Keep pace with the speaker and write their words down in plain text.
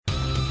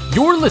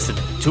You're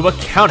listening to a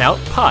Countout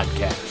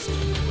Podcast.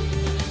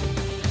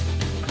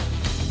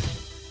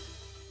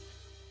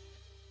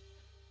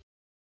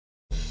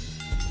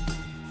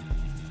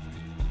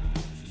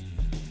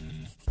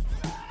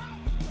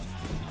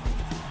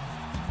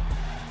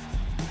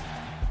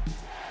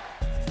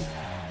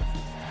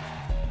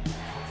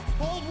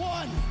 Hold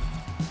one,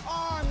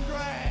 arm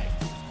drag.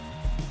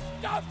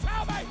 Don't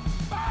tell me,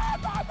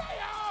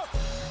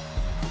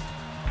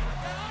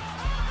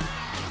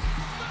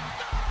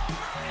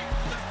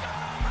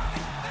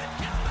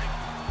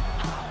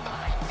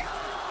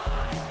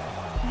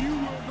 You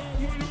will go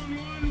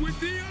one-on-one with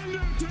The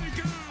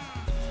Undertaker!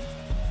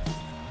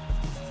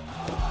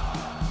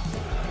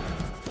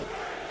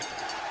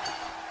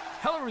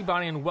 Hello,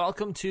 everybody, and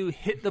welcome to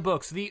Hit the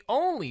Books, the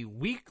only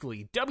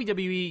weekly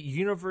WWE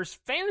Universe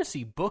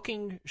fantasy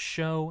booking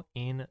show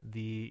in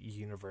the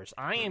universe.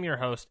 I am your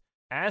host,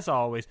 as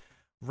always,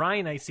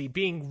 Ryan Icy,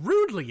 being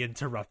rudely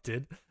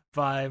interrupted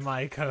by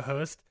my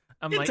co-host.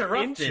 On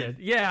Interrupted?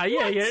 Yeah,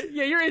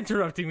 you're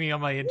interrupting me on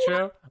my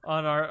intro,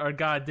 on our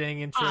goddamn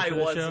intro I for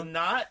the was show.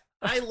 not.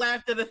 I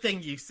laughed at a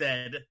thing you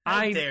said.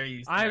 How dare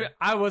you, sir?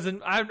 I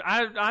wasn't.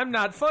 I'm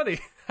not funny.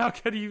 How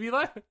could you be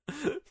laughing?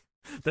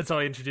 That's how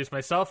I introduced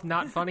myself.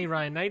 Not funny,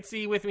 Ryan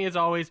Knightsey. With me, as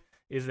always,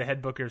 is the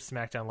head booker of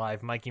SmackDown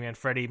Live, Mikey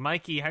Manfredi.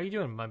 Mikey, how you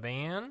doing, my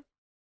man?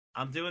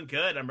 I'm doing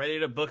good. I'm ready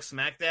to book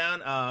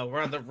SmackDown.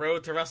 We're on the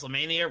road to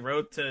WrestleMania,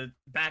 road to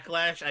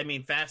Backlash. I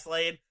mean,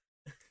 Fastlane.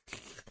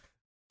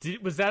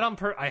 Was that on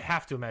I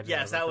have to imagine.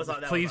 Yes, that was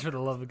on. Please, for the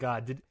love of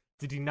God,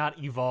 did you not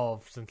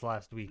evolve since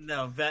last week?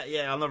 No,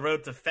 on the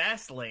road to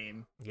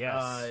Fastlane.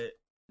 Yes.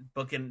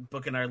 Booking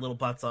our little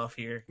butts off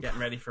here, getting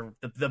ready for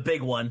the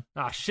big one.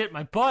 Ah, shit,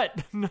 my butt.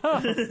 No.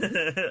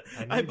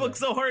 I booked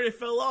so hard it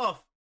fell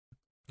off.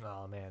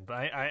 Oh man, but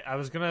I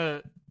was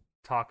gonna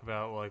talk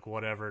about like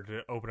whatever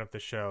to open up the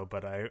show,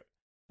 but at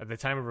the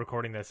time of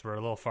recording this, we're a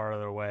little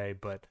farther away.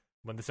 But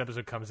when this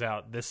episode comes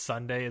out, this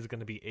Sunday is going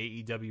to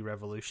be AEW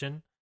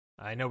Revolution.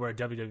 I know we're a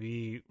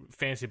WWE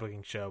fantasy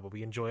booking show, but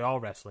we enjoy all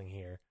wrestling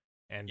here.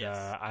 And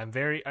Yes. I'm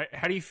very.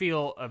 How do you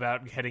feel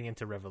about heading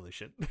into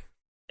Revolution?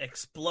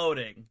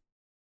 Exploding,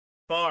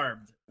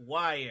 barbed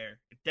wire,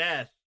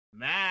 death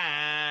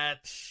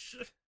match.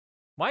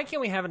 Why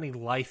can't we have any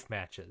life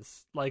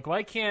matches? Like,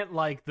 why can't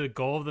like the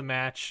goal of the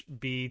match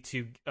be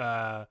to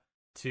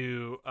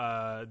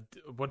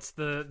what's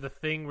the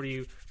thing where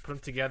you put them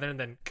together and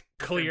then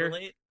clear?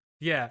 Defibrillate?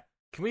 Yeah.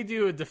 Can we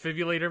do a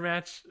defibrillator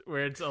match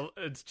where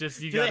it's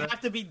just you Do gotta... they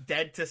have to be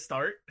dead to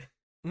start?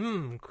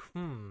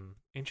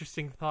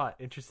 Interesting thought.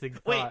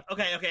 Wait,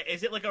 okay.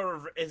 Is it like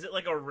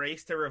a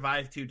race to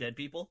revive two dead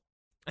people?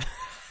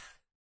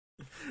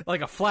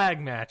 Like a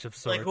flag match of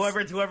sorts. Like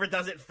whoever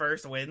does it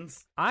first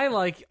wins.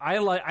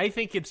 I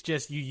think it's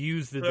just you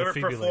use the Whoever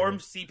defibrillator.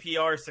 performs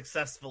CPR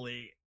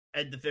successfully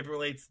and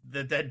defibrillates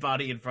the dead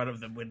body in front of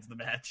them wins the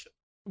match.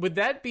 Would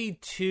that be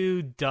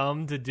too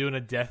dumb to do in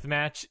a death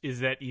match? Is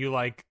that you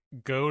like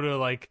go to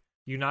like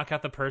you knock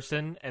out the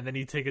person and then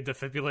you take a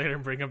defibrillator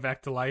and bring them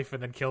back to life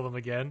and then kill them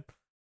again?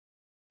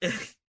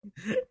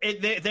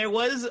 There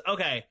was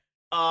okay.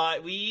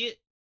 Me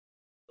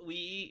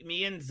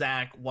and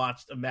Zach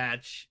watched a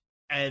match,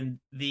 and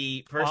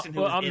the person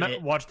who was in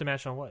it watched the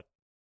match on what?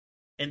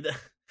 and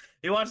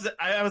we watched.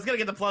 I was gonna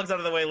get the plugs out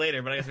of the way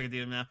later, but I guess we can do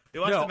them now. We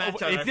watched the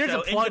match on if our there's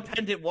show, a plug-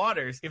 Independent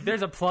Waters. If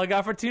there's a plug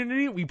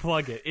opportunity, we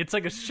plug it. It's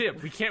like a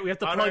ship. We have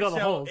to on plug our all the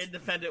show, holes.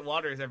 Independent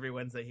Waters, every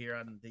Wednesday here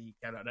on the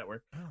Countdown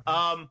Network.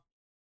 Oh,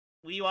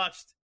 We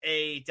watched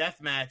a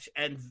death match,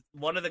 and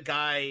one of the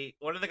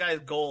guy's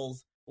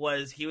goals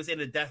was he was in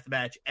a death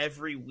match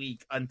every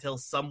week until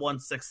someone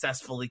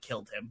successfully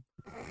killed him.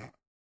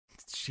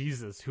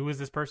 Jesus, who is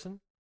this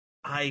person?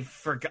 I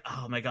forgot.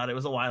 Oh my god, it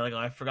was a while ago.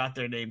 I forgot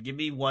their name. Give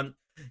me one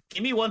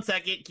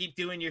second. Keep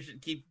going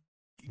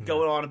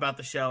on about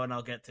the show, and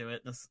I'll get to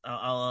it.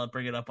 I'll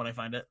bring it up when I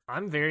find it.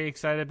 I'm very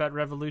excited about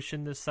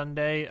Revolution this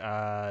Sunday,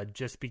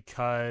 just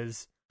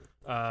because,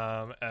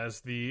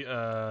 as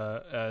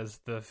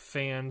the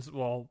fans,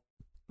 well,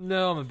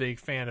 no, I'm a big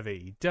fan of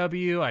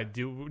AEW.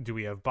 Do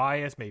we have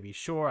bias? Maybe,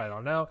 sure. I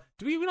don't know.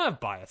 We don't have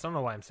bias. I don't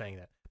know why I'm saying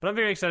that, but I'm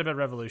very excited about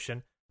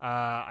Revolution.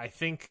 I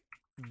think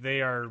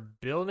they are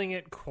building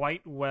it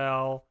quite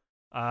well.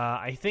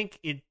 I think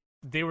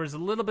there was a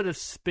little bit of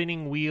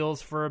spinning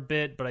wheels for a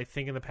bit, but I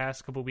think in the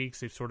past couple of weeks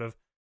they've sort of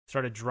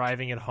started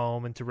driving it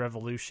home into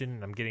Revolution,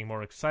 and I'm getting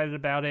more excited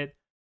about it.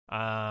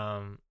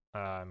 I'm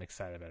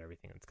excited about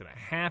everything that's going to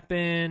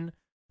happen.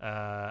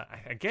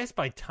 I guess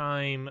by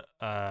time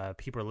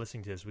people are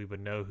listening to this, we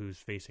would know who's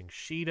facing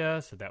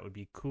Shida, so that would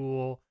be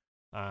cool.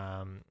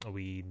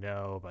 We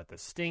know about the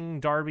Sting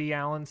Darby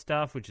Allin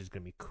stuff, which is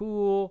going to be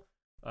cool.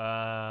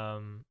 I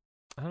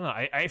don't know.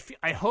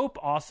 I hope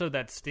also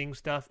that Sting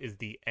stuff is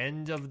the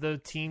end of the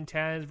Team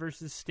Taz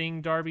versus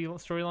Sting Darby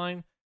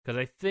storyline, because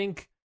I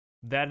think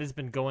that has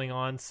been going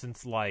on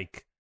since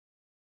like,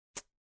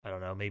 I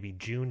don't know, maybe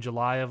June,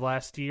 July of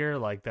last year.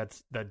 Like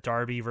that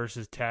Darby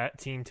versus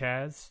Team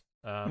Taz.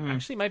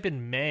 Actually, it might have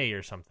been May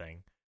or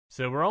something.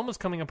 So we're almost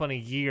coming up on a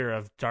year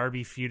of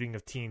Darby feuding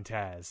of Team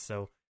Taz.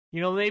 So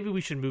maybe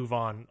we should move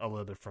on a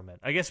little bit from it.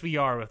 I guess we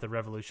are with the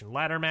Revolution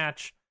ladder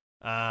match,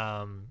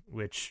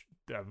 which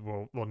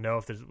we'll know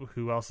if there's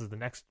who else is the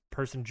next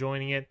person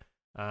joining it.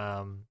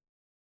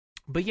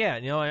 But yeah,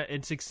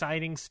 it's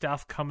exciting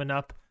stuff coming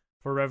up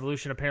for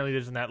Revolution. Apparently,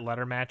 there's in that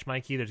ladder match,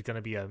 Mikey. There's going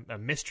to be a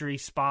mystery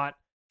spot,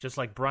 just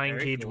like Brian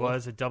Very Cage cool.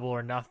 was at Double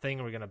or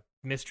Nothing. We're going to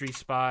mystery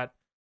spot.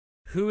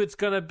 Who it's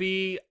going to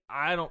be,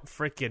 I don't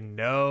freaking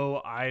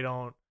know.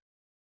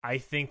 I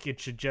think it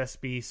should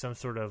just be some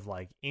sort of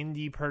like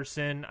indie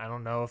person. I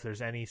don't know if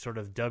there's any sort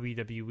of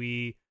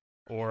WWE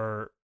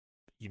or,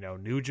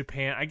 New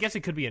Japan. I guess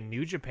it could be a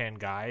New Japan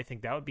guy. I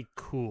think that would be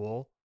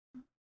cool.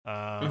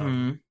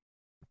 To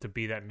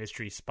be that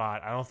mystery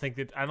spot. I don't think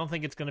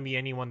it's going to be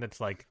anyone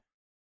that's like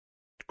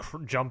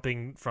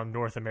jumping from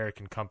North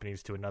American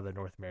companies to another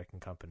North American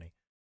company.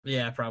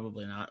 Yeah,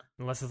 probably not.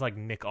 Unless it's like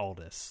Nick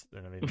Aldis.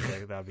 Then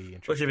that'd be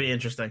interesting. Which would be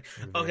interesting.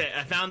 It'd be Okay,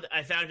 interesting.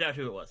 I found out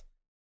who it was.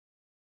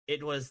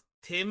 It was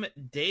Tim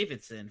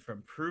Davidson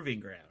from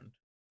Proving Ground.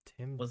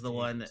 Tim was the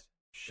one Davis. who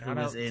Shout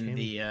was out in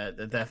Tim.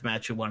 the death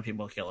match who won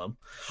people kill him.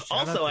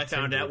 Shout Also, out I to Tim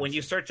found out when Davis.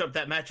 you search up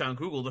that match on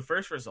Google, the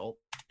first result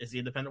is the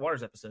Independent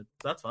Waters episode.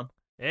 So that's fun.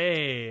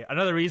 Hey,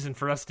 another reason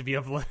for us to be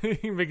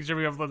uploading, making sure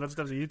we upload that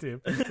stuff to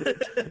YouTube.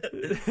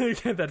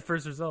 Get that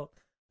first result.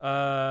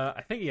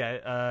 I think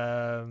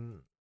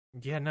I'm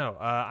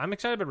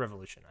excited about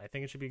Revolution. I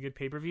think it should be a good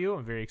pay-per-view.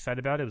 I'm very excited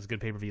about it. It was a good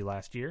pay-per-view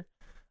last year.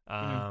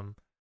 I'm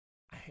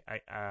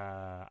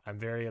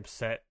very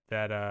upset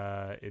that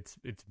it's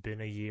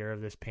been a year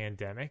of this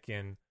pandemic,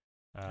 and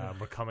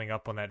we're coming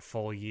up on that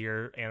full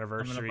year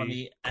anniversary. Coming up on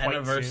the quite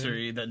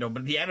anniversary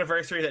soon. the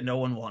anniversary that no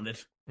one wanted.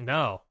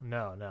 No,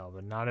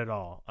 but not at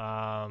all.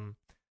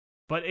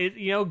 But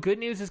good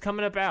news is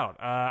coming about.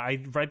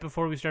 Right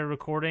before we started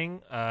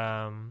recording,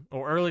 or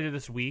earlier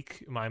this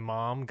week, my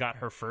mom got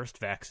her first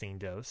vaccine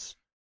dose.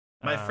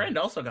 My friend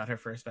also got her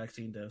first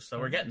vaccine dose, so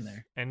we're getting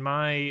there. And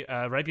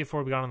right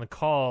before we got on the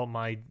call,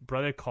 my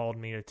brother called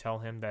me to tell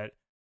him that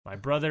my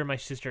brother, my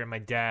sister, and my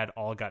dad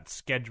all got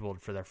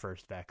scheduled for their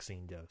first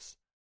vaccine dose.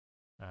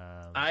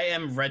 I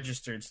am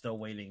registered, still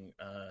waiting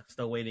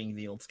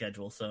the old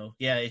schedule. So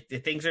yeah,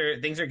 things are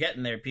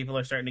getting there. People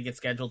are starting to get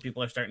scheduled.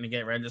 People are starting to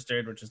get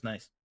registered, which is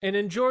nice. And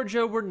in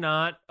Georgia, we're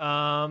not.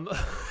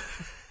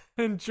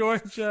 In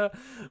Georgia,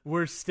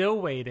 we're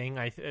still waiting.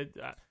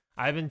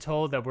 I've been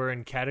told that we're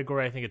in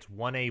category, I think it's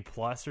 1A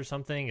plus or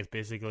something. It's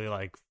basically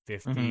like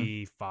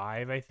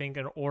 55, I think,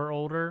 or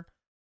older.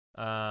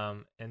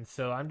 And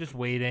so I'm just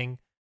waiting.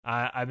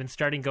 I've been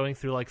starting going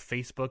through like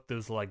Facebook,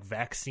 those like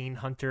vaccine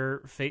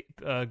hunter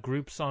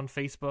groups on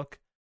Facebook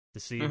to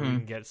see if we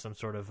can get some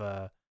sort of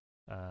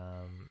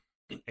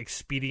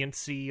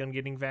expediency on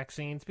getting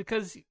vaccines,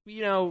 because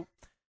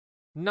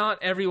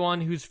not everyone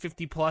who's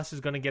 50 plus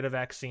is going to get a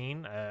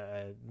vaccine.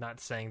 Not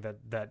saying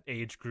that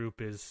age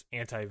group is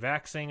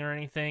anti-vaxxing or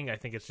anything. I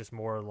think it's just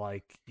more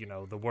like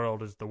the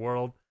world is the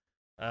world.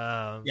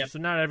 So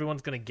not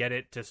everyone's going to get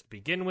it to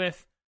begin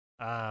with.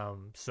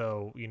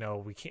 So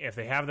we can't, if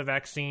they have the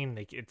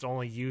vaccine, it's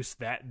only use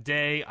that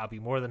day. I'll be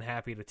more than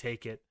happy to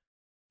take it.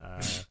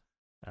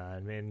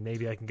 And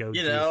maybe I can go.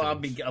 I'll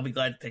be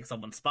glad to take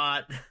someone's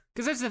spot.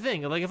 Because that's the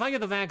thing. Like, if I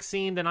get the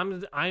vaccine, then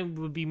I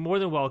would be more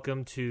than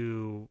welcome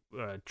to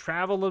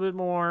travel a little bit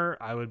more.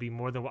 I would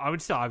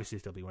obviously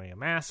still be wearing a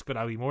mask, but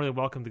I would be more than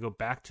welcome to go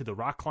back to the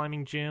rock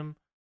climbing gym.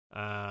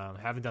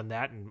 Haven't done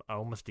that in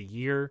almost a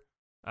year.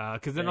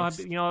 Because then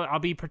I'll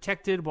be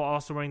protected while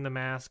also wearing the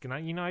mask, and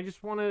I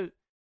just want to.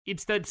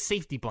 It's that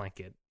safety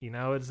blanket,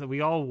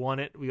 we all want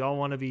it. We all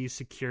want to be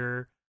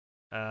secure.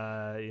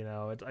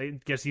 I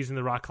guess using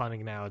the rock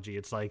climbing analogy,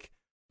 it's like,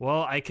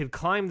 well, I could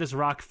climb this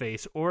rock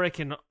face, or I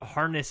can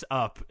harness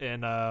up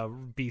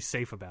and be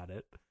safe about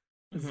it.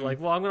 It's like,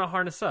 well, I'm gonna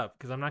harness up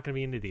because I'm not gonna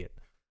be an idiot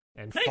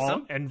and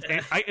fall.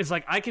 It's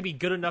like I could be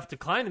good enough to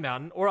climb the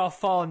mountain, or I'll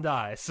fall and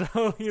die. So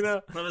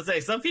I'm gonna say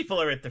some people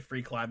are at the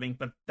free climbing,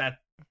 but that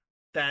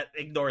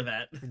ignore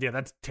that. Yeah,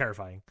 that's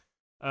terrifying.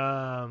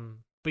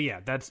 But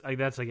yeah, that's I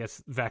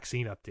guess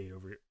vaccine update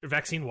over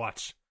vaccine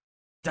watch.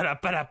 Vaccine.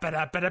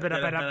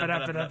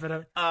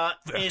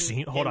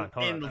 Hold on.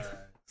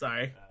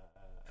 Sorry.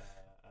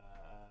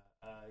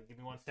 Give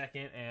me 1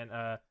 second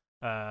and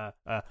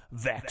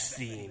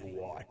vaccine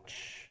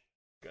watch.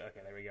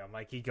 Okay, there we go.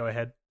 Mikey, go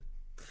ahead.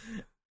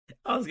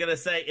 I was gonna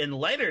say, in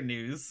lighter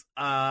news,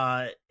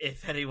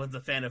 if anyone's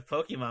a fan of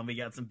Pokemon, we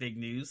got some big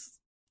news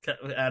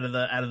out of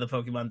the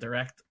Pokemon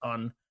Direct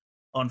on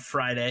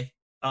Friday,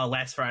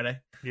 last Friday.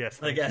 Yes,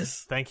 I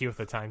guess. Thank you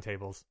for the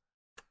timetables.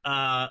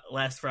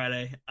 Last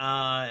Friday,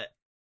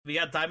 we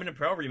got Diamond and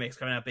Pearl remakes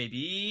coming out,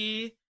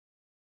 baby.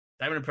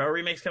 Diamond and Pearl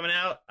remakes coming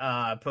out.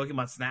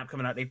 Pokemon Snap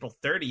coming out April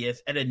 30th,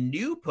 and a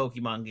new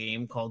Pokemon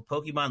game called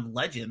Pokemon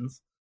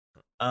Legends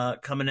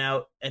coming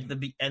out at the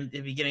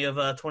beginning of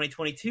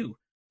 2022.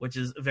 Which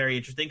is very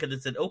interesting because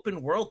it's an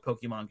open world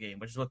Pokemon game,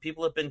 which is what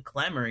people have been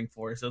clamoring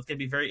for. So it's going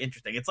to be very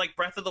interesting. It's like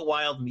Breath of the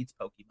Wild meets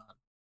Pokemon.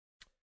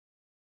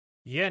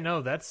 Yeah,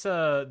 no, that's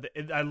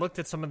I looked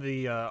at some of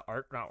the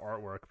not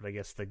artwork, but I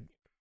guess the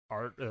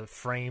art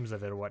frames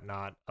of it or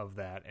whatnot of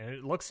that, and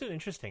it looks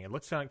interesting. It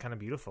looks kind of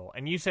beautiful.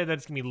 And you said that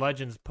it's gonna be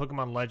Legends,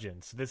 Pokemon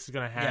Legends. So this is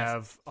gonna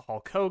have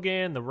Hulk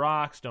Hogan, The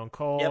Rock, Stone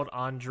Cold,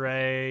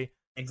 Andre,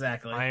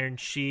 exactly, Iron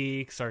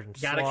Sheik, Sergeant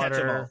Gotta Slaughter.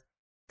 catch 'em all.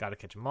 Gotta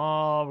catch them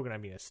all. We're gonna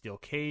be in a steel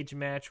cage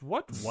match.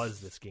 What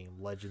was this game,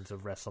 Legends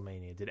of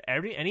WrestleMania? Did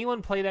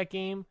anyone play that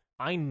game?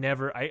 I've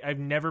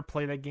never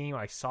played that game.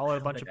 I saw it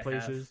a bunch of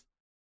places.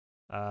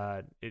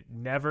 It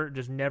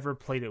never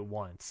played it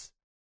once.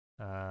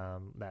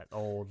 That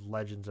old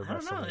Legends of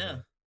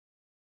WrestleMania.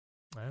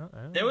 I don't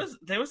know.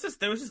 There was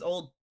this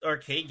old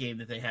arcade game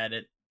that they had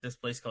at this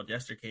place called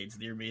Yestercades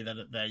near me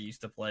that I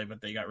used to play,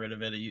 but they got rid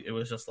of it. It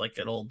was just like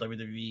an old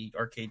WWE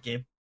arcade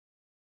game.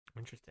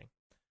 Interesting.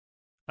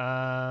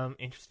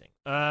 Interesting.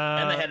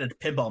 And they had a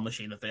pinball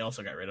machine that they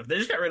also got rid of. They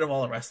just got rid of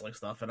all the wrestling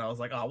stuff, and I was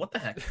like, oh, what the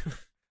heck?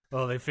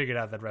 Well, they figured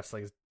out that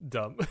wrestling is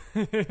dumb.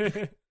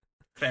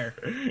 Fair.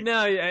 No,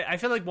 I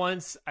feel like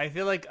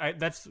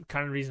that's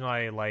kind of the reason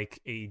why I like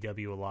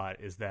AEW a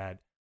lot is that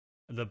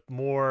the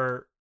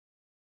more,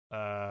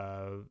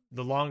 the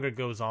longer it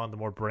goes on, the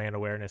more brand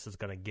awareness it's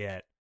going to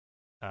get.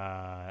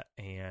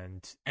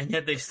 And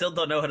yet they still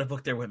don't know how to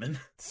book their women.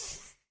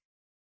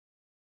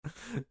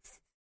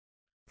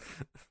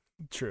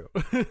 True.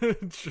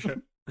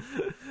 True.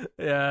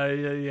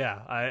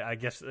 Yeah. I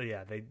guess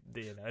they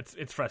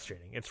it's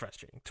frustrating. It's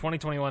frustrating.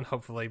 2021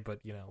 hopefully, but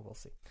we'll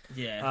see.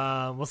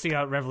 Yeah. We'll see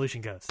how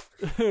Revolution goes.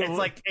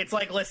 it's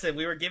like listen,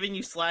 we were giving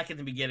you slack at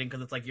the beginning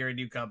because it's like you're a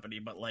new company,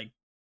 but like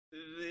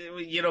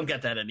you don't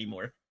get that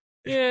anymore.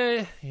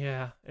 Yeah.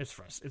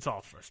 It's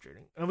all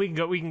frustrating. And we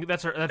can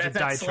that's a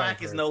diatribe.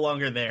 Slack is no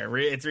longer there.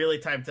 It's really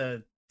time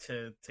to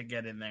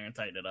get in there and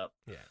tighten it up.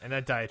 Yeah, and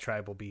that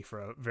diatribe will be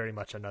for very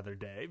much another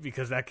day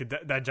because that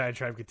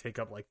diatribe could take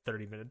up like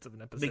 30 minutes of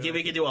an episode.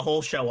 We could do a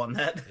whole show on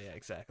that. Yeah,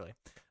 exactly.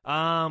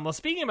 Well,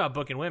 speaking about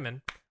booking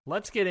women,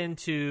 let's get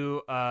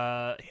into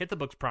Hit the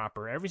Books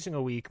proper. Every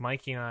single week,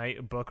 Mikey and I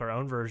book our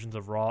own versions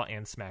of Raw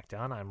and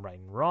SmackDown. I'm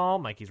writing Raw,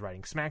 Mikey's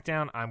writing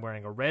SmackDown. I'm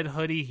wearing a red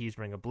hoodie. He's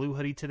wearing a blue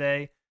hoodie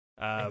today.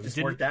 It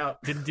just worked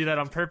out. Didn't do that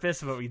on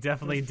purpose, but we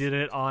definitely did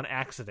it on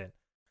accident.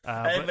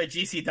 I have my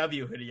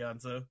GCW hoodie on,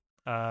 so.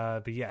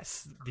 But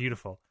yes,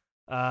 beautiful.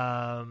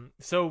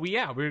 So we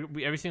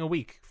every single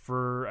week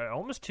for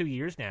almost 2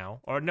 years now,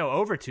 or no,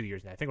 over 2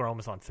 years now. I think we're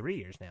almost on 3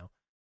 years now.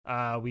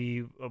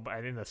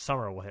 In the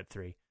summer we'll hit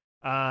 3.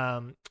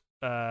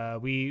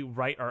 We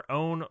write our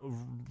own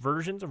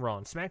versions of Raw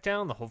and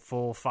SmackDown, the whole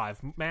full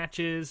 5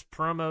 matches,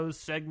 promos,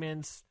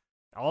 segments,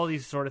 all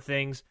these sort of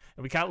things.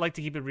 And we kind of like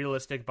to keep it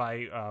realistic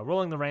by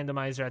rolling the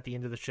randomizer at the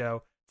end of the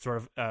show,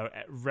 sort of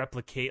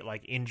replicate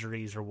like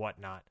injuries or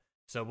whatnot.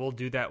 So we'll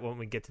do that when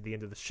we get to the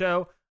end of the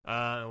show,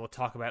 and we'll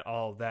talk about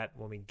all of that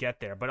when we get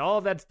there. But all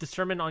of that's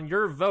determined on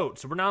your vote.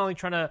 So we're not only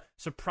trying to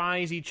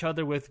surprise each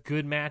other with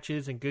good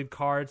matches and good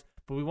cards,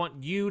 but we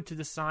want you to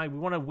decide. We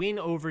want to win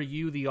over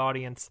you, the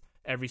audience,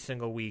 every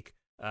single week,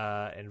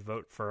 and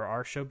vote for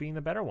our show being the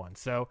better one.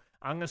 So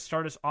I'm going to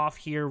start us off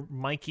here,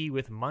 Mikey,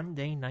 with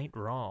Monday Night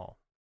Raw.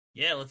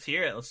 Yeah, let's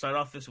hear it. Let's start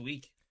off this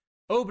week.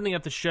 Opening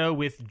up the show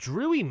with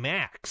Drewy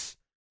Max.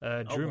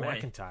 Drew boy.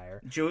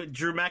 McIntyre.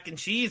 Drew Mac and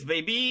Cheese,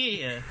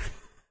 baby.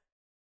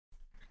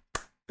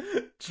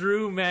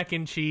 Drew Mac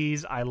and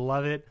Cheese. I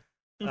love it.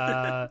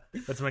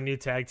 That's my new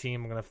tag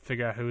team. I'm going to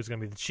figure out who's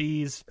going to be the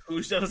cheese.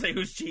 Who's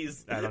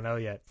cheese? I don't know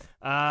yet.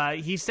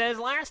 He says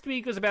last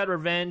week was about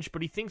revenge,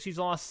 but he thinks he's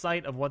lost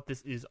sight of what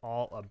this is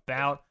all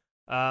about.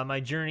 My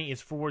journey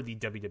is for the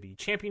WWE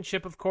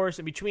Championship, of course,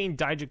 and between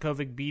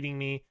Dijakovic beating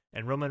me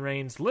and Roman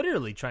Reigns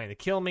literally trying to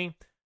kill me,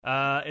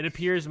 it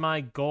appears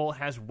my goal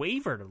has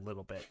wavered a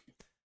little bit.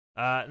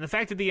 And the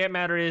fact of the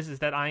matter is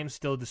that I am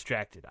still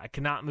distracted. I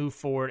cannot move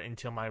forward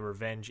until my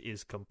revenge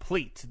is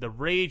complete. The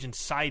rage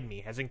inside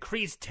me has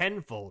increased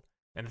tenfold,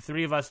 and the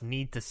three of us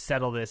need to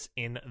settle this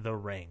in the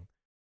ring.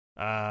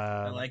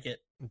 I like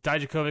it.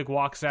 Dijakovic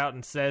walks out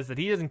and says that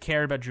he doesn't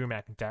care about Drew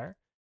McIntyre.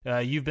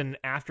 You've been an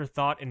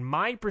afterthought in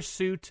my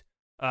pursuit,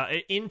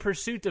 in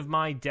pursuit of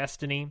my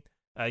destiny.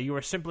 You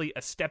are simply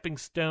a stepping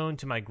stone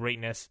to my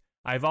greatness.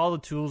 I have all the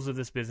tools of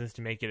this business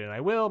to make it, and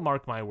I will,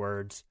 mark my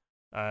words,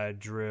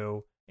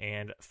 Drew,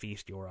 and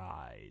feast your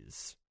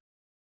eyes.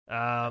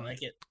 I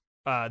like it.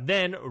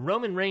 Then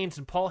Roman Reigns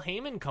and Paul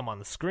Heyman come on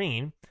the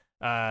screen,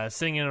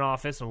 sitting in an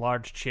office in a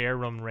large chair.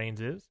 Roman Reigns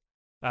is.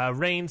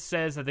 Reigns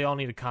says that they all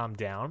need to calm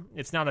down.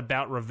 It's not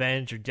about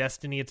revenge or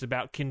destiny. It's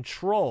about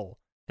control,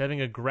 having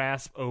a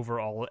grasp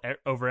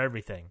over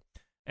everything.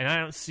 And I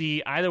don't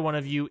see either one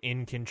of you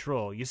in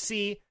control. You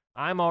see,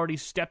 I'm already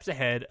steps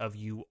ahead of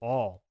you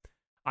all.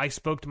 I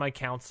spoke to my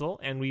counsel,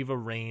 and we've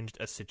arranged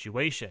a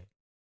situation.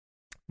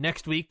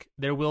 Next week,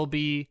 there will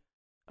be...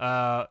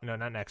 no,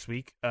 not next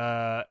week.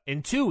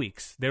 In 2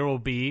 weeks, there will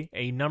be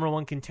a number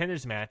one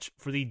contenders match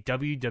for the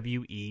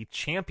WWE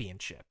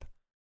Championship.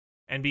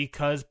 And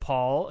because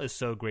Paul is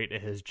so great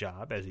at his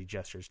job, as he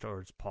gestures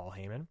towards Paul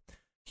Heyman,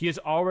 he has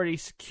already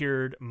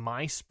secured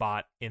my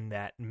spot in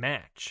that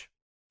match.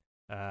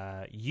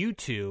 You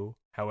two,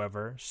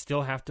 however,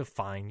 still have to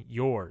find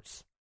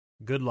yours.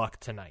 Good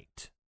luck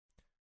tonight.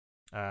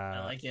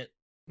 I like it.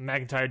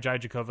 McIntyre,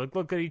 Dijakovic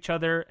look at each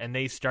other, and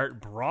they start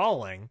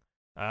brawling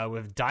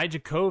with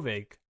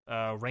Dijakovic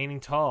reigning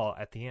tall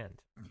at the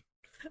end.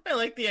 I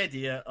like the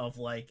idea of,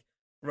 like,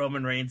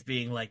 Roman Reigns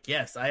being like,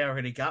 yes, I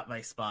already got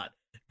my spot.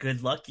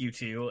 Good luck, you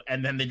two.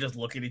 And then they just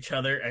look at each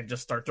other and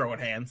just start throwing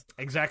hands.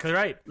 Exactly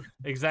right.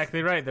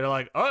 Exactly right. They're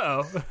like,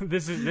 uh-oh,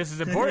 this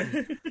is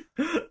important.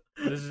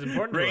 This is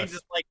important to Reigns us.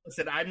 is like,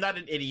 listen, I'm not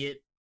an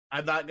idiot.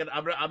 I'm not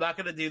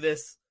gonna do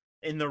this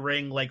in the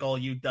ring like all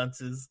you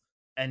dunces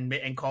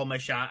and call my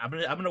shot. I'm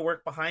gonna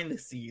work behind the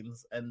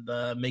scenes and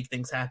make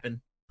things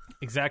happen.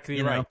 Exactly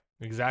You right. know?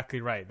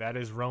 Exactly right. That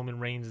is Roman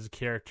Reigns'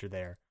 character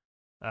there.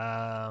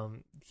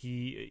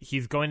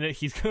 He's going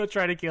to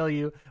try to kill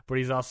you, but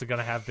he's also going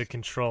to have the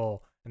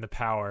control and the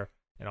power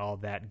and all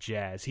that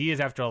jazz. He is,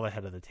 after all, the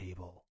head of the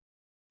table.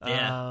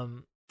 Yeah.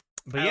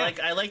 But yeah,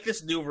 I like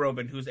this new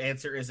Roman whose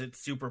answer isn't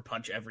Superman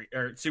punch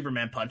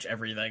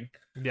everything.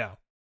 yeah,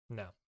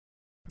 no.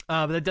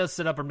 But that does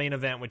set up our main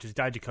event, which is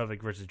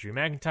Dijakovic versus Drew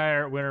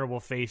McIntyre. Winner will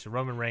face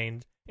Roman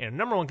Reigns in a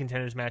number one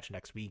contenders match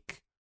next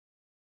week.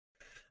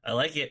 I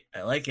like it.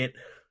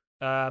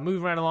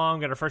 Moving right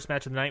along, got our first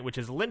match of the night, which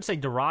is Lince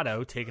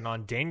Dorado taking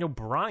on Daniel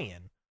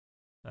Bryan.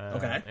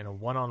 Okay. In a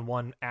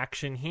one-on-one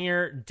action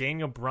here,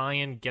 Daniel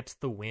Bryan gets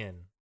the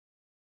win.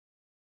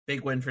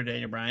 Big win for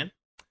Daniel Bryan.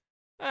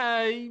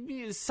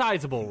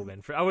 Sizable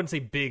win for. I wouldn't say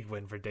big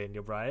win for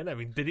Daniel Bryan. I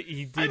mean,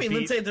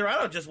 Lince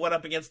Dorado just went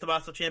up against the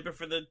Tommaso Ciampa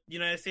for the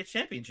United States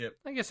Championship.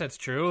 I guess that's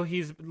true.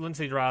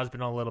 Lince Dorado's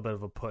been on a little bit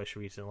of a push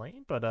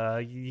recently,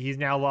 but he's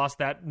now lost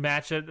that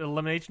match at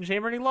Elimination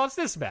Chamber, and he lost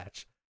this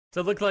match.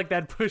 So it looked like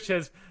that push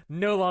has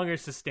no longer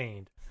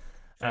sustained.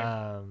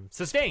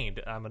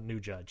 Sustained. I'm a new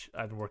judge.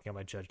 I've been working on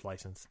my judge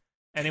license.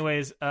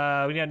 Anyways,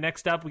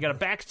 next up, we got a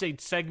backstage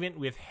segment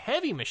with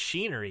Heavy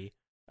Machinery,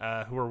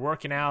 who are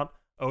working out.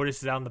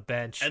 Otis is on the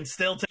bench. And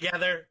still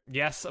together.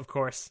 Yes, of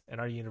course. In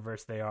our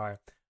universe, they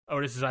are.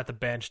 Otis is at the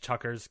bench.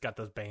 Tucker's got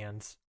those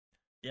bands.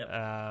 Yep.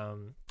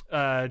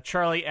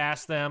 Charlie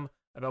asks them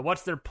about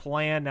what's their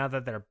plan now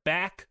that they're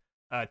back.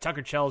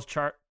 Tucker tells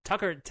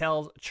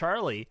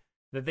Charlie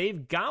that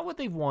they've got what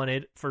they've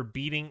wanted for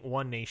beating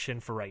One Nation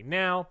for right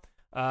now,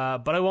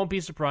 but I won't be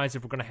surprised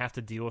if we're going to have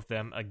to deal with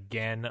them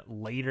again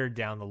later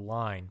down the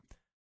line.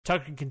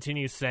 Tucker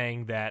continues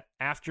saying that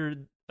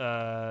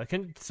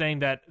saying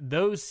that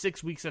those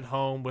 6 weeks at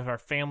home with our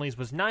families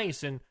was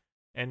nice and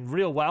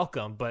real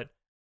welcome, but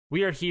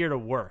we are here to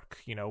work.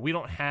 You know, we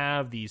don't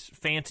have these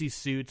fancy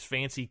suits,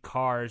 fancy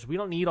cars. We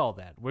don't need all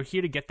that. We're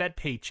here to get that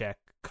paycheck,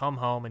 come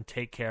home, and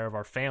take care of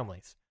our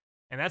families.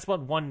 And that's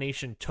what One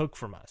Nation took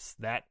from us,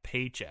 that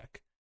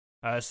paycheck.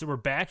 So we're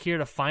back here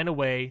to find a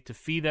way to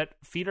feed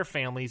our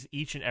families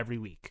each and every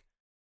week.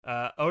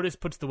 Otis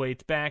puts the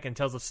weights back and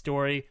tells a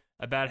story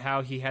about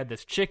how he had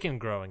this chicken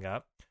growing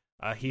up.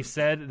 He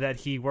said that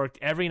he worked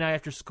every night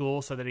after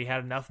school so that he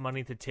had enough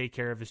money to take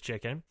care of his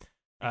chicken.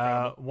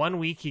 1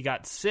 week he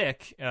got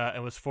sick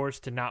and was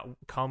forced to not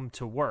come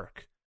to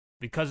work.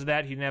 Because of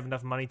that, he didn't have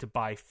enough money to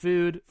buy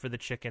food for the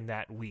chicken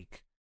that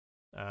week.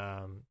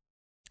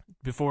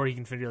 Before he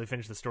can really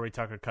finish the story,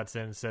 Tucker cuts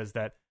in and says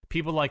that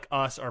people like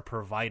us are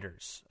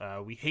providers.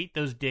 We hate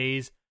those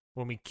days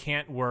when we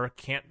can't work,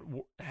 can't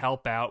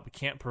help out, we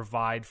can't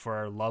provide for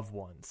our loved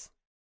ones.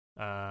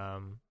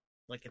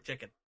 Like a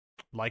chicken.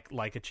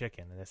 Like a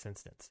chicken in this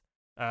instance.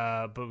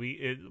 But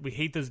we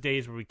hate those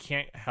days where we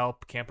can't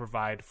help, can't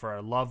provide for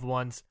our loved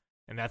ones,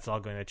 and that's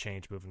all going to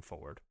change moving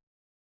forward.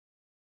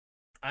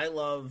 I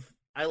love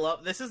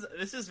this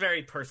is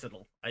very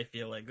personal. I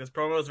feel like this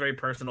promo is very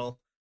personal.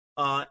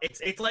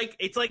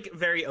 It's like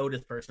very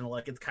Otis personal.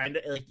 Like it's kind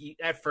of like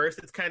at first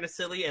it's kind of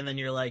silly, and then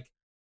you're like,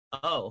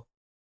 oh,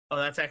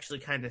 that's actually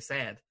kind of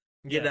sad.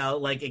 You Yes. know,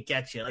 like it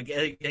gets you. Like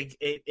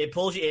it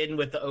pulls you in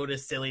with the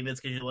Otis silliness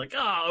because you're like,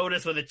 oh,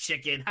 Otis with a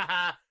chicken,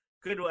 haha,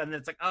 good one. And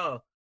it's like,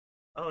 oh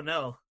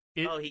no,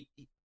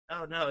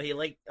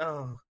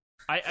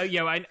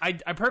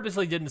 I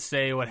purposely didn't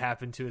say what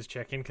happened to his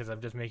chicken because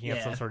I'm just making up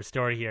Yeah. some sort of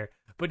story here.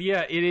 But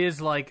yeah, it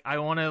is like I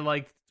want to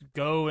like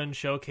go and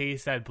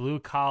showcase that blue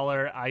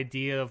collar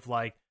idea of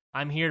like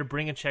I'm here to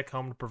bring a check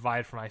home to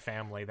provide for my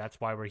family. That's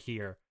why we're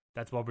here.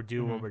 That's why we're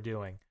doing what we're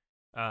doing.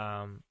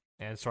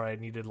 And so I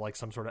needed like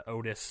some sort of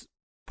Otis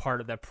part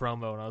of that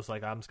promo, and I was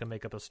like, I'm just gonna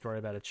make up a story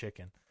about a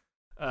chicken.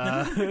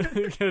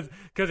 Because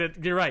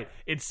you're right.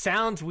 It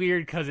sounds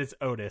weird because it's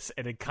Otis,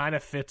 and it kind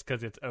of fits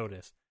because it's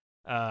Otis.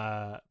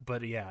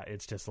 But yeah,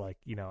 it's just like,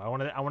 you know, I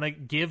want to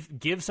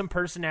give some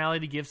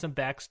personality, give some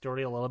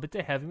backstory a little bit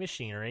to Heavy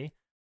Machinery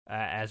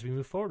as we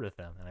move forward with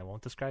them, and I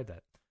won't describe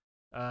that.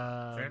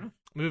 Fair enough.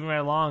 Moving right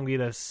along, we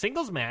had a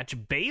singles match: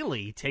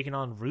 Bayley taking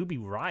on Ruby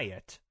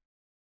Riott.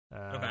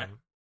 Okay.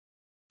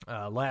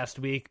 Last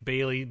week,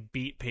 Bayley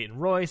beat Peyton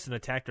Royce and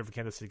attacked her for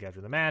Kansas City after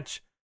the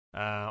match.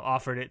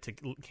 Offered it to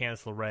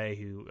Candice LeRae,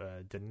 who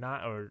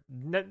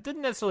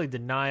didn't necessarily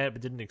deny it,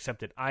 but didn't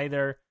accept it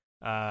either.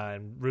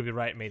 And Ruby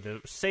Riott made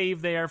the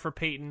save there for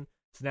Peyton.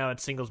 So now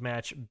it's singles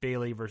match,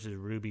 Bayley versus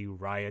Ruby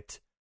Riott.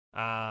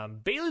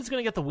 Bayley's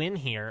going to get the win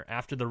here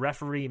after the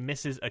referee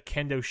misses a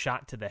kendo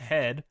shot to the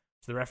head.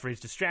 So the referee's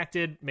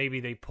distracted. Maybe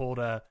they pulled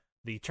the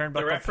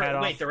turnbuckle pad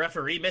off. Wait, the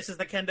referee misses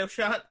the kendo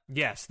shot?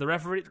 Yes, the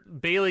referee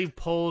Bayley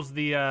pulls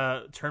the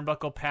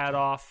turnbuckle pad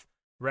off.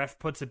 Ref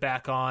puts it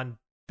back on.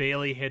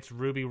 Bayley hits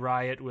Ruby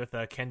Riott with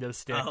a kendo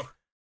stick. Oh.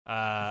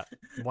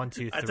 1,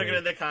 2, 3. I took it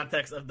in the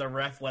context of the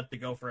ref went to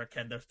go for a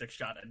kendo stick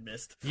shot and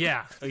missed.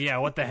 Yeah.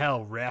 What the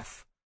hell,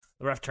 ref?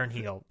 The ref turned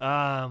heel.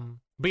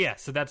 But yeah,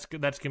 so that's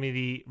gonna be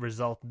the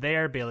result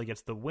there. Bayley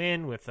gets the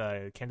win with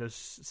a kendo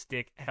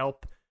stick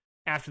help.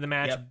 After the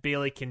match, Yep.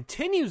 Bayley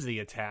continues the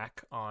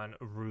attack on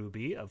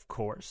Ruby, of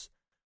course.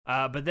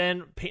 But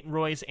then Peyton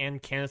Royce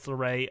and Candice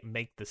LeRae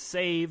make the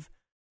save.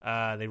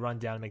 They run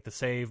down and make the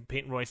save.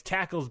 Peyton Royce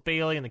tackles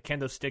Bayley, and the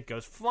kendo stick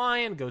goes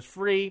flying, goes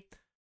free.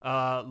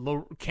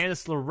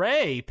 Candice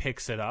LeRae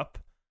picks it up,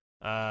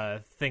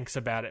 thinks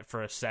about it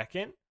for a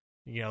second,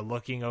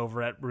 looking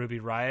over at Ruby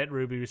Riott.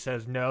 Ruby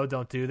says, "No,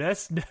 don't do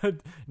this.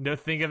 No,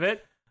 think of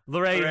it."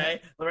 LeRae,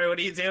 what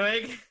are you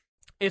doing?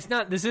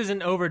 this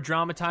isn't over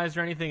dramatized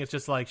or anything. It's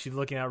just like she's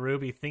looking at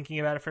Ruby, thinking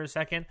about it for a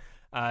second.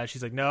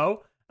 She's like,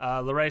 "No."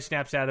 LeRae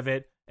snaps out of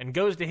it and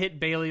goes to hit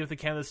Bayley with the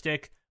kendo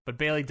stick, but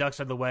Bayley ducks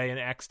out of the way and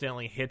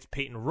accidentally hits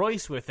Peyton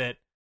Royce with it.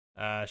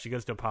 She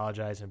goes to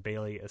apologize, and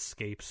Bayley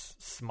escapes,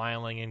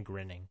 smiling and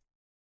grinning.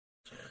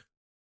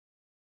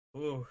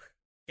 Ooh.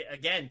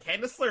 Again,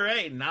 Candice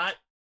LeRae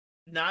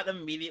not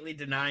immediately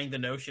denying the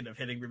notion of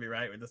hitting Ruby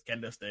Riott with this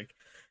kendo stick.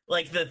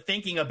 Like, the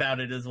thinking about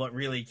it is what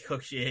really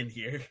hooks you in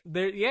here.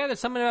 There's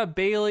something about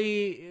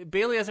Bayley.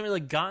 Bayley hasn't really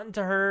gotten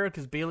to her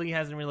because Bayley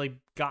hasn't really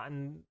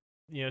gotten,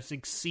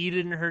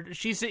 succeeded in her.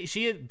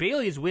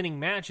 Bayley is winning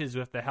matches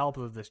with the help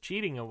of this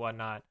cheating and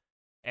whatnot.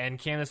 And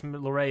Candice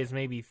LeRae is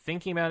maybe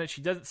thinking about it.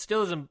 She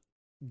still doesn't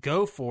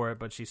go for it,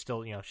 but she's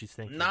still, she's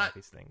thinking about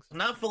these things.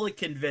 Not fully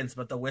convinced,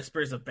 but the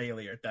whispers of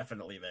Bayley are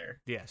definitely there.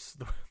 Yes,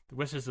 the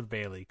whispers of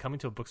Bayley coming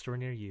to a bookstore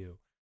near you.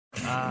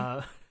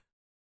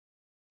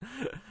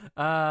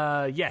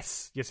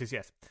 Yes.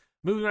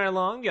 Moving right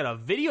along, we got a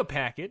video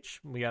package.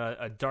 We got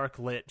a dark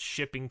lit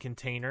shipping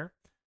container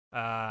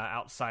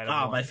outside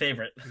of. My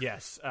favorite.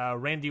 Yes,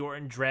 Randy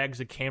Orton drags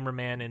a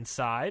cameraman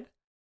inside.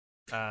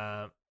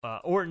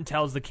 Orton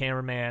tells the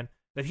cameraman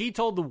that he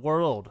told the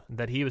world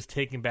that he was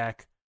taking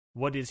back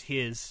what is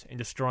his and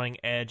destroying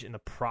Edge in the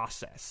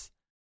process.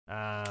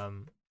 I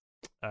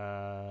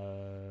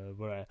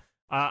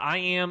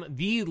am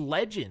the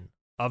legend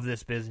of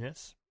this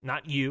business,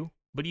 not you,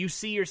 but you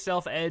see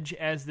yourself, Edge,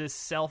 as this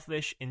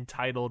selfish,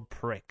 entitled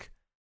prick.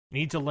 You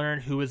need to learn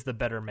who is the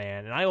better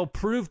man, and I will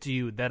prove to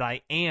you that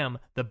I am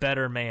the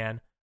better man.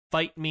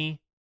 Fight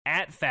me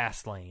at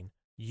Fastlane.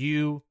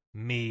 You,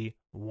 me,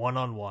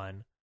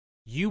 one-on-one.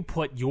 You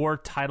put your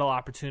title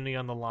opportunity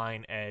on the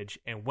line, Edge,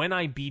 and when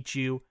I beat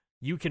you,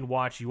 you can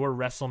watch your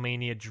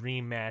WrestleMania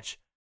dream match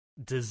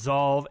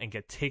dissolve and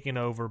get taken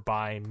over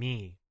by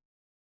me.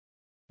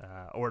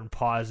 Orton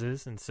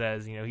pauses and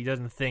says, he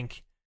doesn't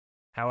think,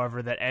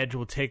 however, that Edge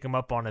will take him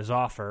up on his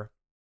offer,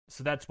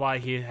 so that's why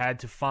he had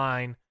to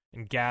find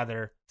and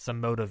gather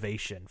some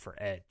motivation for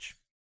Edge.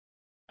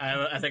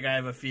 I think I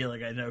have a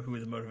feeling I know who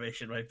the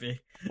motivation might be.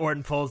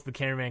 Orton pulls the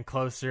cameraman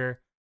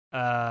closer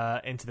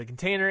into the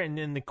container, and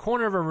in the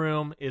corner of a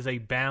room is a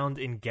bound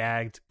and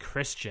gagged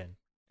Christian.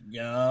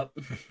 Yup.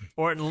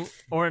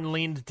 Orton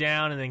leans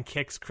down and then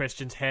kicks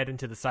Christian's head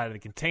into the side of the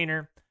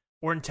container.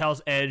 Orton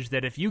tells Edge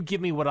that if you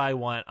give me what I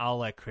want, I'll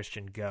let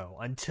Christian go.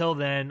 Until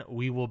then,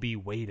 we will be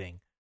waiting.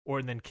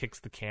 Orton then kicks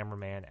the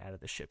cameraman out of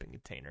the shipping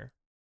container.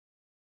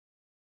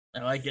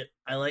 I like it.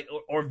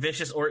 Or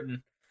Vicious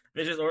Orton.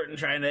 Vicious Orton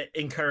trying to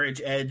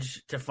encourage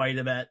Edge to fight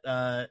him at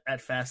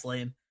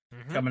Fastlane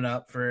coming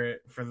up for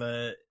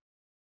the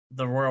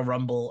Royal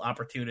Rumble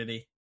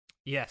opportunity.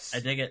 Yes. I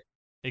dig it.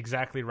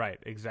 Exactly right.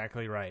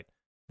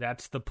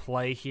 That's the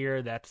play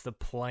here. That's the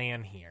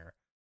plan here.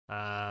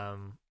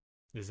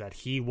 Is that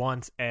he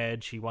wants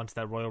Edge. He wants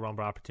that Royal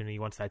Rumble opportunity. He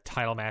wants that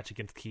title match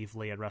against Keith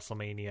Lee at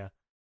WrestleMania.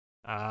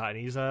 And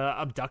he's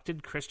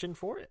abducted Christian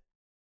for it.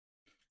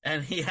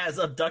 And he has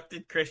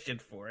abducted Christian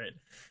for it.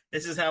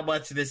 This is how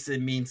much this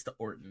means to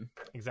Orton.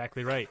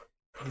 Exactly right.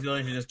 He's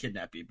willing to just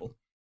kidnap people.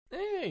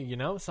 Hey,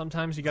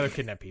 sometimes you gotta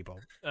kidnap people.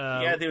 You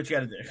gotta do what you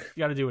gotta do. You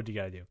gotta do what you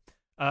gotta do.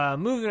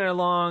 Moving right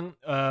along,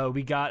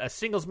 we got a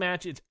singles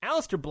match. It's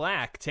Aleister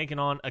Black taking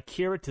on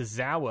Akira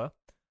Tozawa.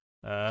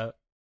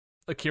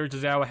 Akira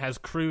Tozawa has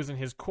Cruz in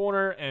his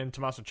corner, and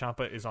Tommaso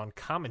Ciampa is on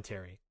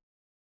commentary.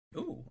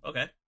 Ooh,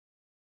 okay.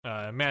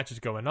 Match is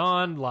going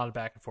on. A lot of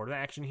back and forth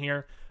action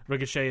here.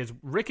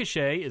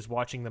 Ricochet is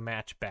watching the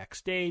match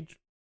backstage.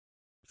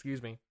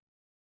 Excuse me.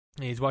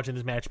 He's watching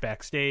this match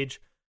backstage.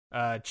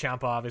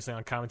 Ciampa, obviously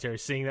on commentary,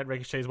 seeing that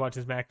Ricochet is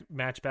watching his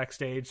match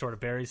backstage, sort of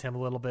buries him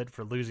a little bit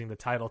for losing the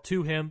title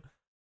to him.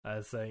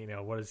 What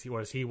does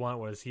he want?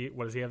 What does he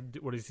have?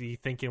 What is he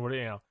thinking?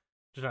 Just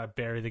trying to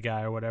bury the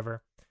guy or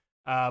whatever.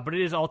 But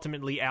it is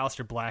ultimately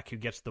Aleister Black who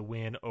gets the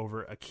win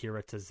over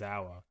Akira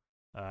Tozawa.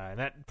 And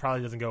that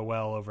probably doesn't go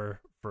well for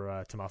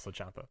Tommaso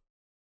Ciampa.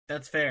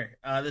 That's fair.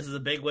 This is a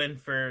big win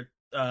for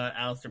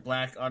Aleister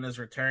Black on his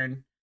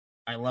return.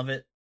 I love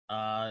it.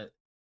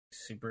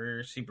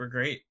 Super, super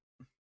great.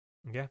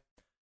 Yeah.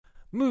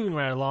 Moving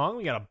right along,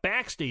 we got a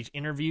backstage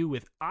interview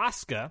with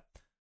Asuka.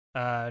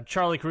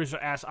 Charlie Caruso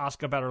asks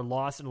Asuka about her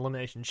loss in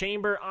Elimination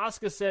Chamber.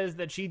 Asuka says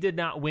that she did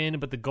not win,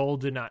 but the goal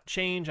did not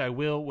change. I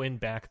will win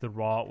back the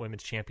Raw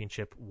Women's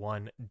Championship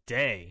one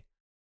day.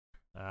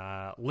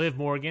 Liv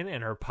Morgan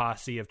and her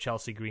posse of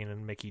Chelsea Green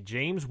and Mickie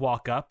James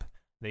walk up.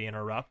 They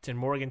interrupt, and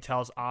Morgan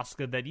tells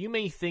Asuka that you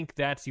may think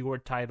that's your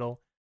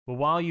title, but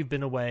while you've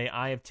been away,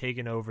 I have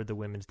taken over the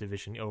women's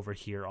division over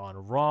here on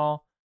Raw.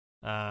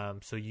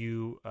 So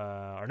you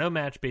are no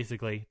match,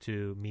 basically,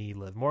 to me,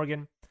 Liv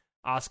Morgan.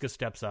 Asuka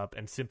steps up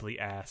and simply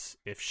asks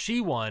if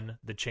she won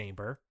the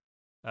chamber,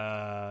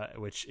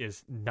 which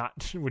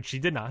she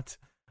did not.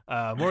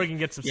 Morgan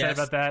gets upset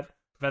Yes. about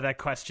that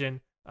question,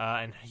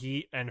 and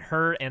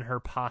her and her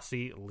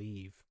posse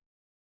leave.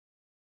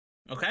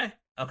 Okay.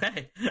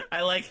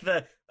 I like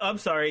I'm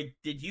sorry,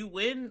 did you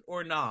win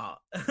or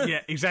not?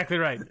 Yeah, exactly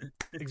right.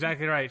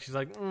 Exactly right. She's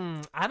like,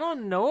 I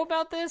don't know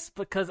about this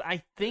because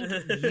I think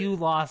you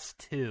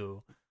lost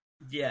too.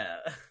 Yeah.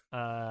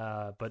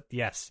 But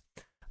yes.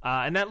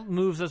 And that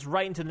moves us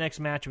right into the next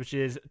match, which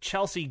is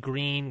Chelsea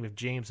Green with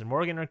James and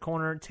Morgan in her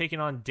corner, taking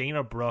on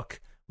Dana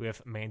Brooke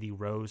with Mandy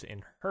Rose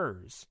in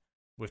hers,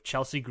 with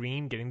Chelsea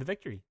Green getting the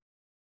victory.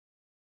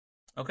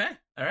 Okay.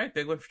 All right.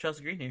 Big win for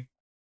Chelsea Green here.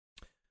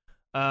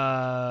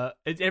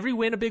 Is every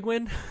win a big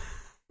win?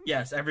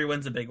 Yes, every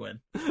win's a big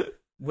win.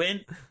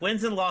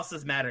 Wins and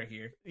losses matter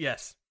here.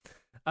 Yes.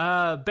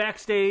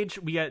 Backstage,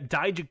 we got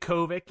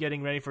Dijakovic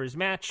getting ready for his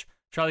match.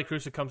 Charlie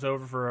Caruso comes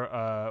over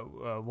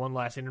for one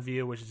last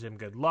interview, wishes him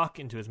good luck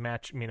into his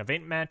main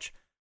event match.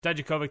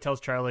 Dijakovic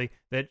tells Charlie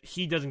that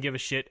he doesn't give a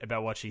shit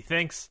about what she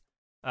thinks.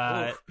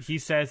 He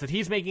says that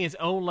he's making his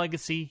own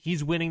legacy.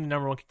 He's winning the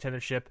number one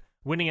contendership,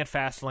 winning at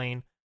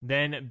Fastlane,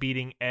 then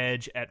beating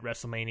Edge at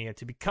WrestleMania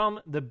to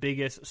become the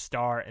biggest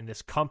star in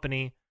this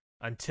company.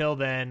 Until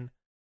then,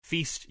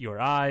 feast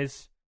your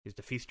eyes. He's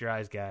the feast your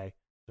eyes guy.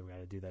 So we got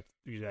to do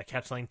that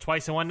catch lane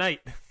twice in one night.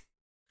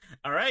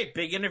 All right,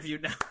 big interview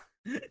now.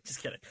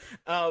 Just kidding.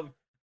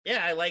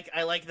 Yeah, I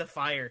like the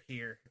fire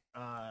here.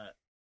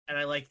 And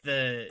I like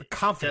the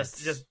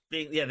confidence. Just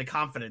being the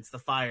confidence, the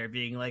fire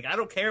being like, I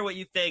don't care what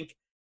you think.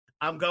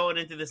 I'm going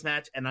into this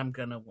match and I'm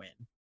gonna win.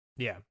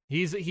 Yeah,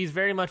 he's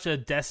very much a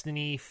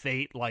destiny,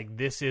 fate. Like,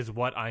 this is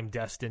what I'm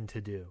destined to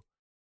do.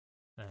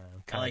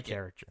 Kind of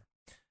character.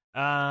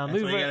 That's why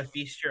you gotta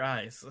feast your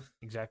eyes.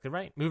 Exactly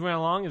right. Moving right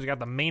along, is we got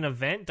the main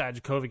event: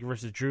 Dijakovic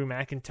versus Drew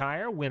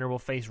McIntyre. Winner will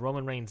face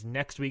Roman Reigns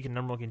next week in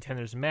number one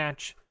contenders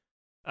match.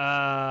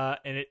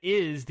 And it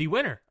is the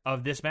winner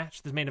of this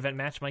match. This main event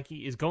match,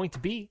 Mikey, is going to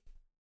be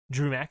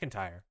Drew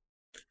McIntyre.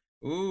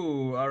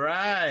 Ooh, all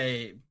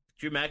right.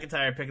 Drew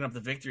McIntyre picking up the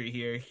victory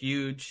here.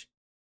 Huge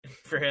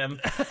for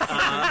him.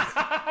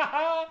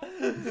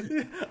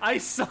 I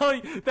saw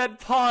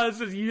that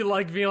pause of you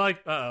like being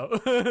like,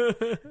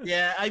 uh-oh.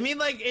 Yeah, I mean,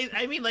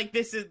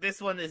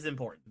 this one is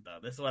important though.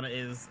 This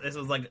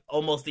was like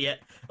almost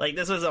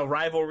this was a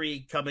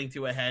rivalry coming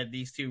to a head.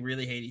 These two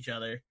really hate each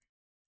other,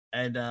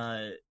 and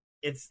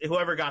it's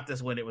whoever got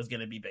this win, it was going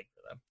to be big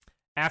for them.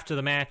 After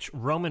the match,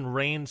 Roman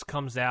Reigns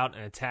comes out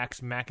and attacks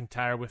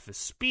McIntyre with the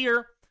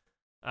spear.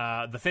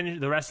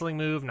 The wrestling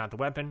move, not the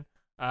weapon.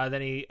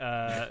 Then he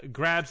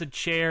grabs a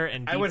chair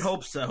and I would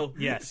hope so.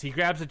 Yes, he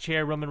grabs a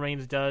chair, Roman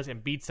Reigns does,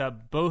 and beats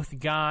up both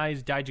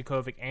guys,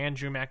 Dijakovic and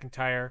Drew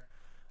McIntyre.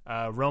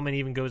 Roman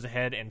even goes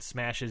ahead and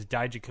smashes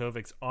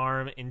Dijakovic's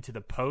arm into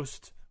the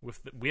post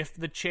with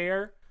the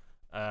chair,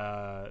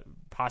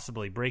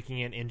 possibly breaking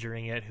it,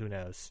 injuring it, who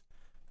knows.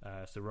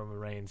 So Roman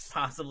Reigns...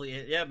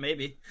 Possibly, yeah,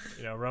 maybe.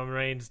 Roman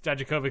Reigns,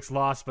 Dijakovic's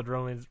lost, but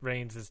Roman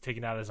Reigns is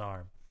taking out his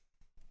arm.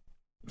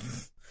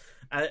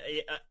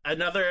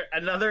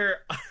 Another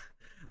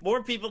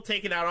more people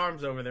taking out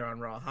arms over there on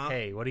Raw, huh?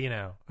 Hey, what do you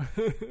know?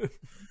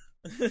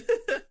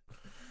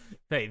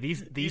 Hey,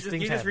 these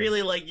things you just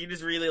really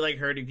like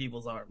hurting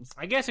people's arms.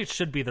 I guess it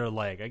should be their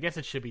leg. I guess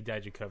it should be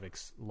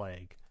Dijakovic's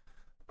leg.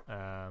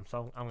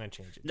 So I'm going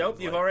to change it. Nope,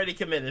 you've already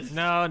committed.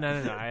 No.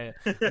 I'm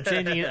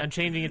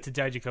changing it to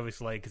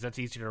Dijakovic's leg because that's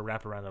easier to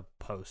wrap around a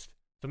post.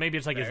 So maybe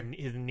it's like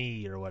his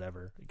knee or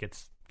whatever. It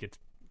gets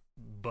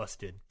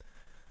busted.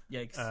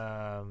 Yikes.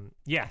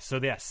 Yeah, so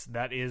yes,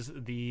 that is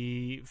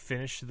the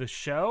finish of the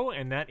show,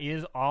 and that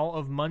is all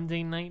of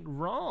Monday Night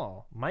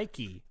Raw.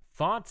 Mikey,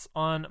 thoughts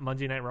on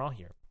Monday Night Raw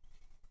here?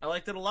 I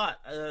liked it a lot.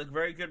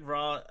 Very good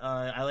Raw.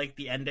 I like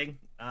the ending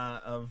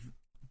of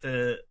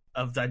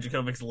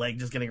Dijakovic's leg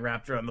just getting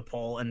wrapped around the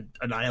pole and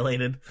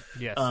annihilated.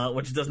 Yes.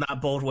 Which does not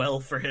bode well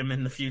for him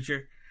in the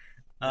future.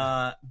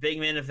 Big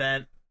main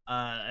event.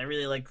 I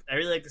really like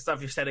the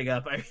stuff you're setting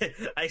up.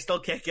 I still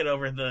can't get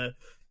over the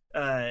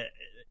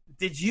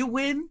did you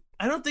win?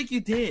 I don't think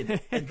you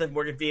did. And then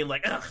Morgan being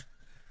like, ugh.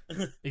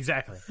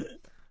 Exactly.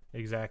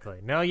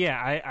 No,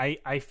 yeah,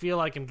 I feel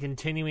like I'm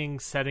continuing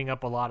setting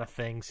up a lot of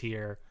things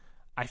here.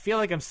 I feel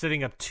like I'm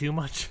setting up too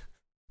much.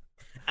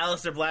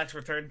 Aleister Black's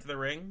return to the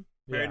ring.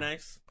 Very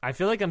nice. I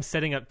feel like I'm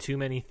setting up too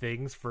many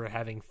things for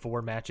having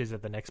 4 matches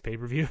at the next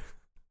pay-per-view.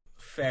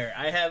 Fair.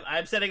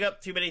 I'm setting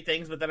up too many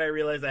things, but then I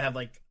realize I have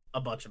like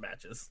a bunch of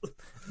matches.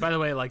 By the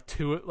way,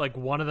 like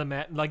one of the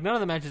none of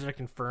the matches are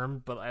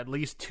confirmed, but at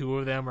least two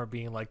of them are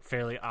being like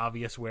fairly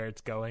obvious where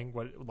it's going.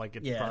 What like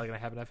it's probably gonna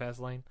happen at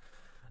Fastlane.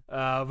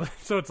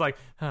 So it's like,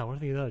 what are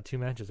the other two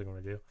matches they're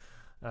gonna do?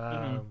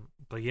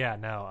 But yeah,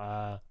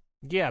 no,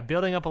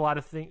 building up a lot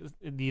of things,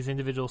 these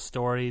individual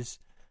stories,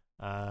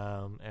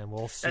 and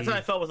we'll see. That's what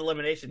I felt with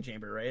Elimination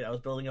Chamber, right? I was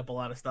building up a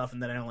lot of stuff,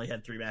 and then I only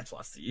had 3 match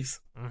slots to use.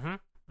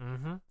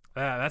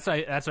 That's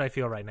what I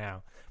feel right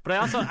now. But I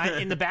also,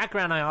 in the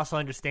background, I also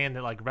understand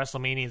that like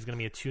WrestleMania is going to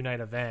be a 2-night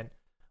event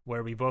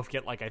where we both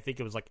get like I think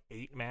it was like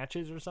 8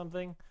 matches or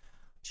something.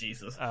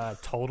 Jesus.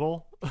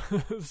 Total.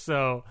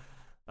 So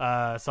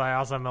I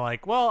also am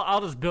like, well,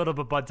 I'll just build up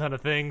a butt ton of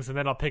things and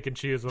then I'll pick and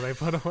choose what I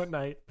put on one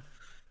night.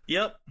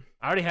 Yep.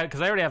 I already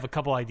have a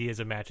couple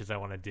ideas of matches I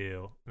want to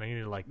do. And I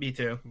need to like me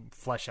too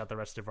flesh out the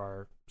rest of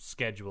our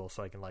schedule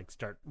so I can like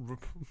start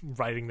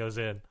writing those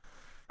in.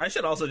 I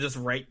should also just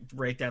write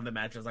down the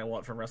matches I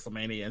want for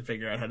WrestleMania and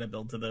figure out how to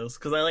build to those,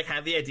 because I like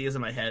have the ideas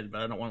in my head, but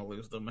I don't want to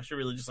lose them. I should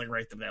really just like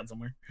write them down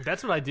somewhere.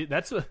 That's what I do.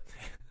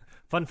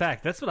 Fun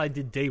fact. That's what I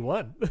did day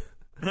one.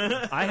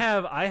 I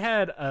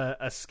had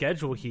a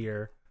schedule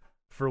here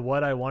for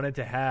what I wanted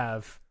to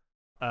have,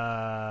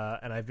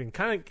 and I've been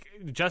kind of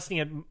adjusting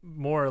it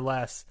more or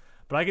less.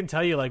 But I can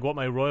tell you like what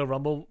my Royal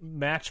Rumble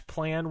match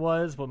plan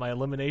was, what my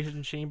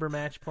Elimination Chamber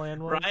match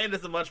plan was. Ryan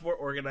is a much more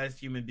organized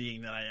human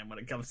being than I am when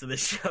it comes to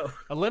this show.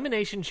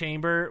 Elimination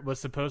Chamber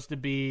was supposed to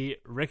be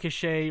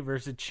Ricochet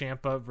versus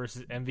Ciampa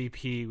versus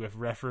MVP with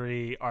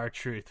referee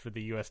R-Truth for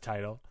the U.S.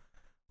 title,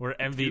 where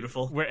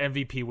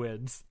MVP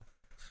wins.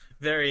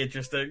 Very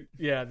interesting.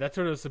 Yeah, that's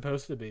what it was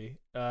supposed to be,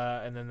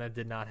 and then that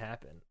did not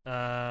happen.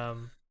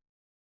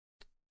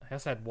 I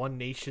also had One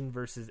Nation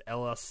versus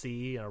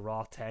LLC in a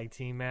Raw tag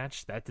team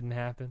match. That didn't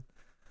happen.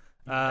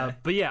 Okay.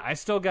 But yeah, I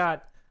still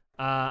got.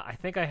 I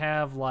think I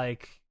have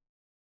like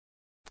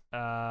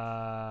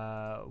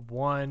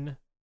one,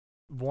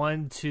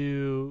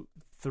 two,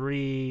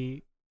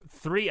 three.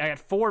 I got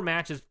 4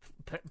 matches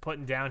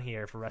putting down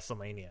here for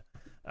WrestleMania,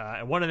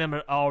 and one of them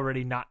are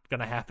already not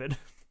going to happen.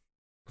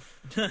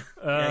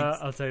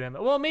 I'll tell you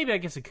that. Well, maybe I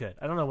guess it could.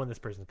 I don't know when this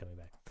person's coming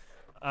back.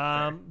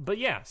 But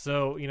yeah,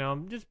 so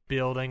I'm just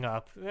building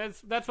up.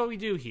 That's what we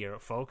do here,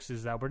 folks.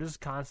 Is that we're just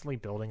constantly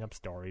building up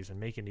stories and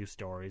making new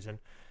stories and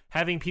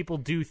having people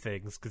do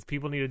things because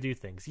people need to do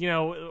things.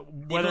 People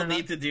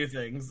need to do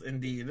things,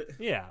 indeed.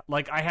 Yeah,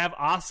 like I have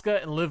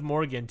Asuka and Liv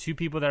Morgan, 2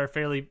 people that are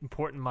fairly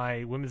important in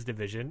my women's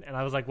division, and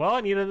I was like, well,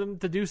 I needed them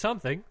to do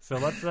something, so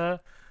let's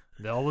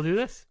we'll do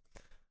this.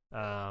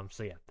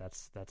 So yeah,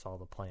 that's all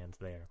the plans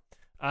there.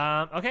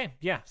 Okay,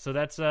 yeah, so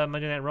that's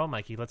Monday Night Raw,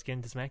 Mikey. Let's get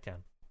into SmackDown.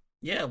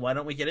 Yeah, why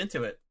don't we get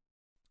into it?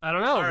 I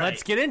don't know. All right.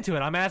 Let's get into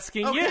it. I'm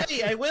asking you.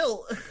 Okay, I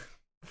will.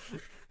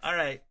 All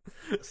right.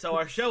 So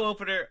our show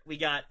opener, we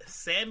got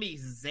Sami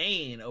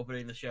Zayn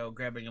opening the show,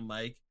 grabbing a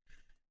mic,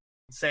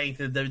 saying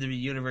to the WWE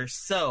Universe,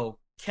 so,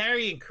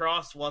 Karrion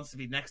Kross wants to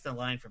be next in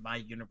line for my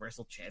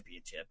Universal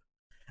Championship.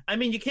 I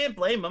mean, you can't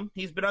blame him.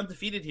 He's been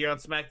undefeated here on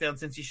SmackDown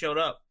since he showed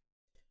up.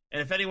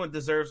 And if anyone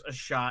deserves a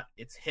shot,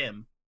 it's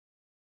him.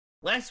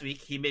 Last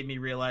week, he made me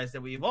realize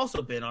that we've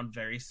also been on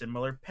very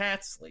similar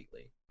paths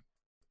lately.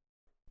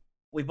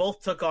 We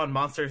both took on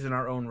monsters in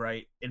our own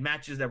right, in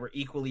matches that were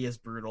equally as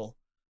brutal,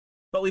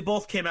 but we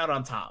both came out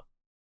on top.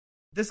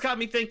 This got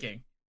me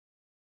thinking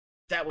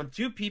that when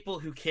 2 people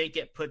who can't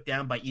get put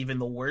down by even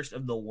the worst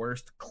of the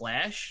worst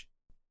clash,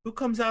 who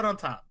comes out on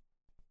top?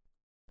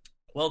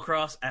 Well,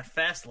 Cross, at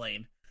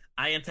Fastlane,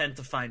 I intend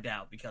to find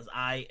out because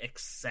I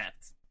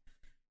accept.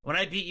 When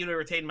I beat you to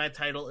retain my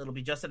title, it'll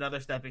be just another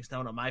stepping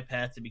stone on my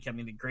path to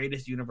becoming the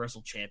greatest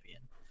Universal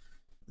Champion.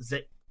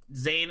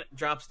 Zayn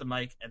drops the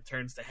mic and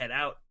turns to head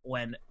out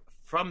when,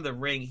 from the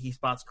ring, he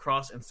spots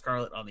Cross and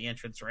Scarlett on the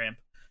entrance ramp.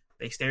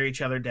 They stare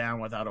each other down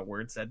without a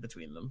word said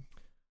between them.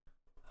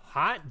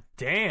 Hot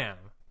damn.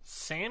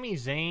 Sami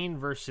Zayn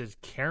versus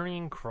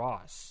Karrion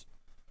Kross.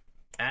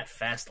 At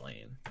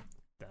Fastlane.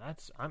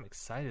 I'm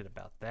excited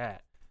about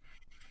that.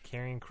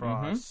 Karrion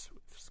Kross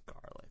with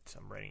Scarlett.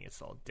 I'm writing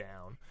this all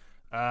down.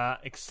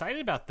 Excited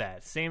about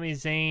that. Sami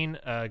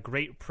Zayn,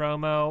 great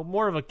promo.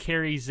 More of a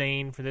Kerry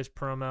Zayn for this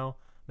promo.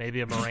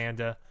 Maybe a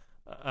Miranda.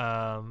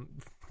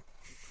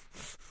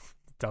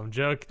 Dumb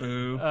joke.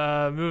 Boo.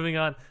 Moving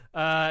on.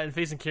 And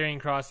facing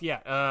Karrion Kross. Yeah.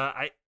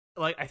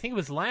 I think it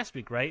was last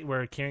week, right,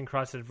 where Karrion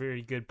Kross had a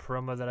very good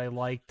promo that I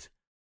liked.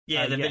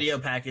 Yeah, the video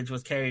package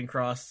was Karrion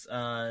Kross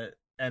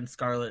and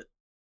Scarlett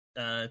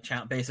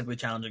basically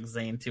challenging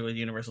Zayn to a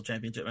Universal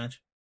Championship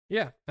match.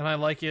 Yeah, and I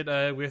like it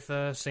with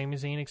Sami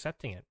Zayn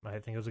accepting it. I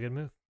think it was a good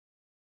move.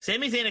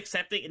 Sami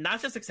Zayn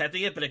not just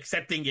accepting it, but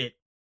accepting it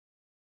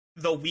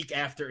the week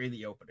after in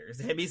the openers.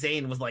 Sami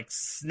Zayn was like,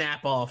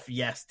 snap off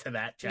yes to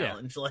that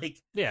challenge.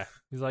 Yeah,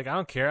 he's like, I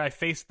don't care. I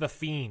faced the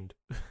Fiend.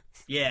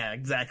 Yeah,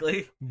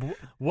 exactly.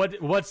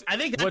 I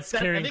think that's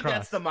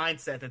the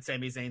mindset that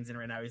Sami Zayn's in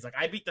right now. He's like,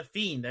 I beat the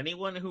Fiend.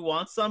 Anyone who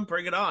wants some,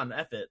 bring it on.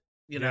 F it.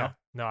 You know? Yeah.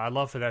 No, I'd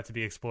love for that to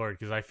be explored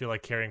because I feel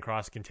like Karrion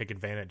Kross can take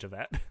advantage of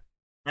that.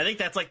 I think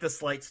that's like the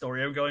slight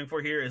story I'm going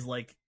for here is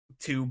like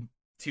to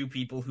two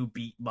people who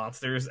beat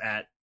monsters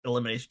at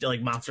elimination,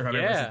 like Monster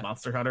Hunter Yeah. versus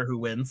Monster Hunter, who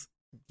wins.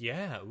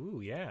 Yeah.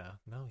 Ooh, yeah.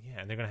 No, yeah.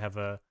 And they're gonna have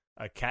a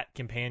cat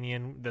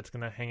companion that's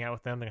gonna hang out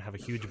with them. They're gonna have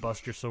a huge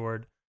Buster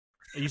Sword.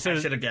 You I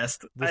said should have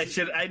guessed. this-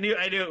 I knew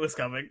it was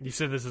coming. you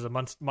said this is a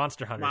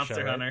Monster Hunter Monster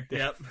show. Hunter. Right?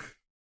 Yep.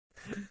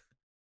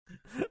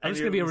 I I'm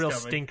just knew gonna be it a was real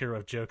coming. stinker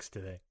of jokes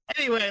today.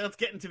 Anyway, let's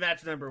get into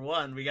match number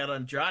 1. We got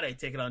Andrade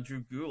taking on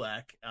Drew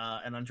Gulak,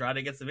 and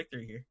Andrade gets the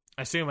victory here.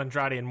 I assume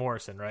Andrade and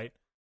Morrison, right?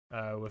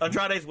 With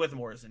Andrade's with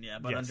Morrison, yeah,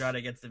 but Yes.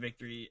 Andrade gets the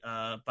victory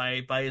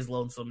by his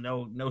lonesome.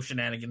 No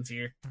shenanigans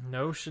here.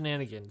 no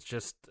shenanigans,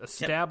 just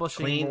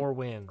establishing Clean- more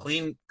wins.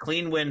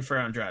 Clean win for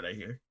Andrade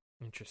here.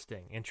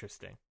 Interesting.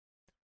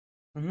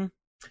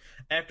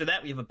 After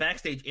that, we have a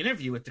backstage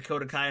interview with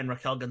Dakota Kai and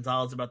Raquel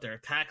Gonzalez about their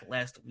attack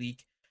last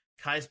week.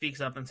 Kai speaks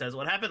up and says,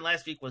 "What happened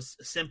last week was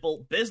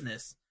simple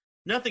business.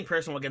 Nothing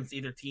personal against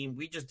either team.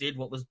 We just did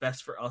what was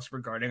best for us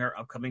regarding our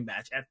upcoming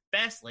match at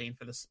Fastlane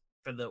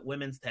for the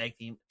women's tag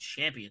team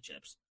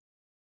championships.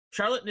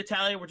 Charlotte and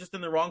Natalya were just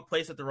in the wrong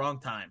place at the wrong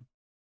time,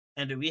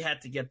 and we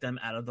had to get them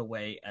out of the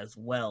way as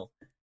well.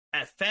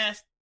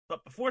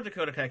 But before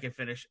Dakota Kai can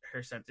finish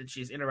her sentence,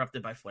 she's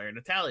interrupted by Flair and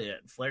Natalya,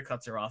 and Flair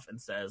cuts her off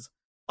and says,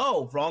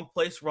 "Oh, wrong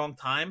place, wrong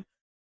time.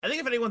 I think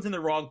if anyone's in the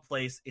wrong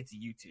place, it's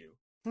you two.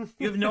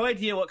 You have no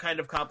idea what kind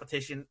of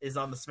competition is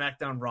on the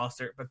SmackDown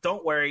roster, but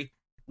don't worry,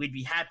 we'd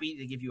be happy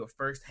to give you a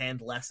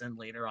first-hand lesson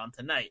later on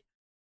tonight.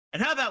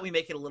 And how about we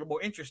make it a little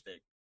more interesting?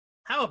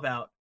 How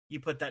about you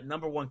put that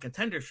number 1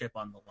 contendership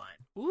on the line?"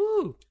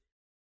 Ooh.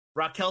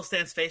 Raquel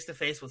stands face to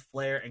face with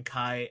Flair and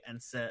Kai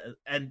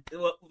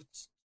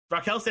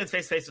Raquel stands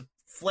face to face with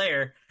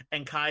Flair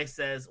and Kai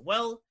says,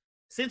 "Well,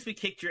 since we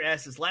kicked your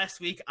asses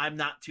last week, I'm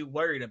not too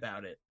worried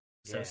about it.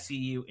 So Yeah. see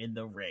you in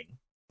the ring."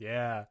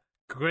 Yeah.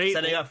 Great.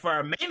 Setting up for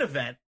our main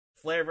event,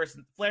 Flair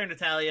and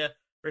Natalya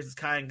versus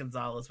Kai and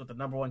Gonzalez with the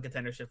number 1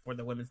 contendership for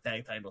the women's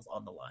tag titles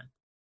on the line.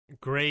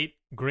 Great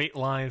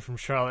line from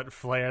Charlotte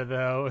Flair,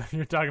 though.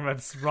 You're talking about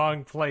this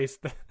wrong place.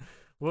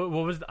 what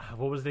was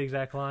the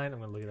exact line? I'm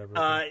gonna look it up.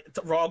 Real quick. It's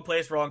wrong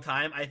place, wrong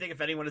time. I think if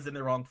anyone is in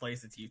the wrong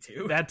place, it's you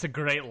two. That's a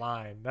great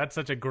line. That's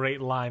such a great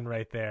line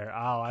right there.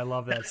 Oh, I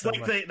love that so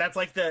much. That's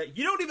like the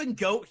you don't even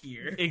go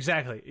here.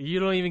 Exactly.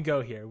 You don't even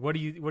go here. What are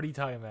you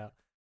talking about?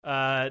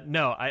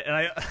 No,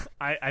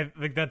 I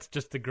think that's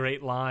just a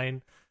great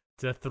line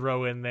to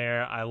throw in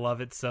there. I love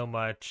it so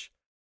much.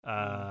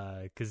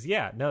 Cause these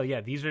are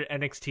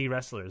NXT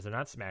wrestlers. They're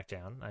not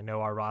SmackDown. I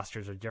know our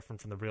rosters are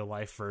different from the real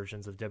life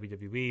versions of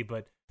WWE,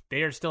 but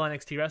they are still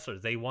NXT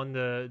wrestlers. They won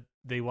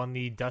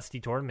the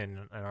Dusty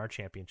tournament in our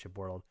championship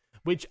world,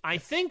 which I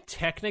think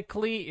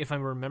technically, if I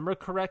remember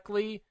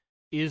correctly,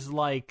 is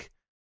like,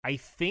 I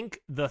think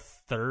the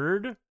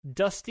 3rd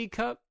Dusty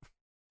Cup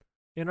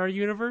in our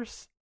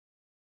universe.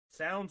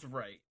 Sounds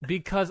right.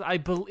 Because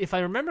if I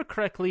remember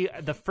correctly,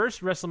 the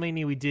first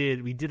WrestleMania we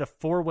did a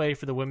 4-way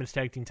for the women's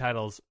tag team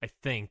titles, I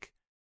think,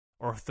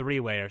 or a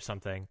 3-way or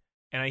something.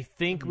 And I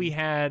think we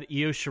had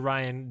Io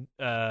Shirai and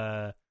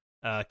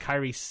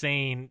Kairi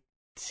Sane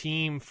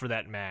team for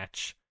that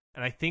match.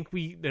 And I think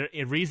the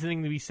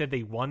reasoning that we said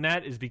they won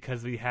that is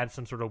because we had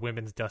some sort of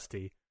women's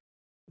Dusty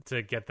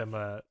to get them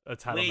a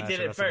title match. We did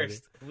it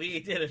first.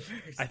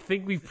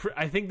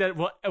 I think that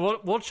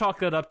we'll chalk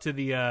that up to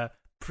the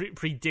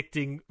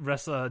predicting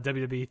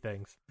WWE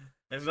things.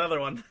 There's another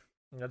one.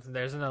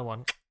 There's another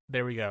one.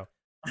 There we go.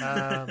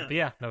 But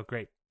yeah, no,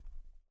 great.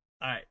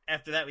 All right.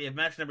 After that, we have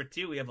match number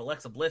 2. We have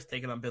Alexa Bliss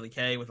taking on Billie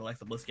Kay, with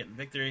Alexa Bliss getting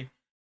victory.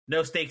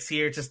 No stakes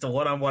here, just a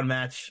one-on-one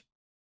match.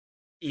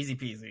 Easy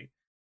peasy.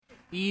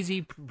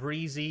 Easy,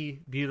 breezy,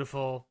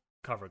 beautiful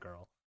cover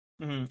girl.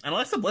 Mm-hmm. And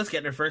Alexa Bliss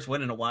getting her first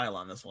win in a while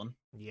on this one.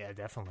 Yeah,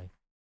 definitely.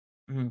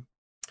 Mm-hmm.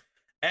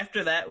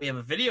 After that, we have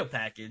a video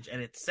package,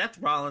 and it's Seth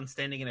Rollins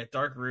standing in a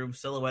dark room,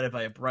 silhouetted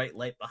by a bright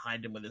light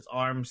behind him with his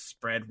arms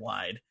spread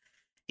wide.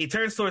 He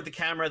turns toward the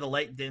camera, the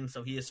light dims,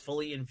 so he is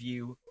fully in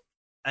view,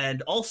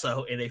 and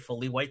also in a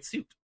fully white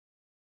suit.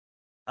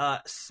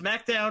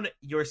 SmackDown,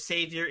 your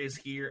savior is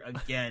here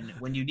again.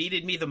 When you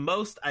needed me the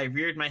most, I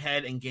reared my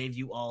head and gave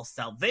you all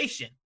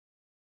salvation.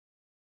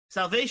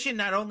 Salvation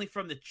not only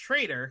from the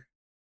traitor,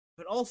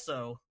 but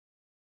also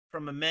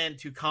from a man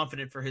too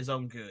confident for his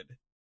own good.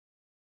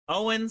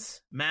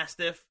 Owens,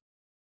 Mastiff,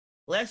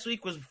 last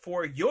week was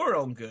for your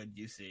own good,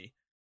 you see.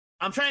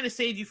 I'm trying to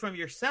save you from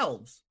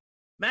yourselves.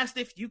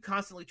 Mastiff, you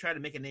constantly try to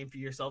make a name for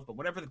yourself, but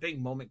whenever the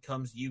big moment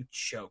comes, you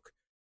choke.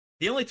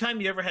 The only time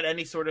you ever had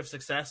any sort of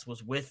success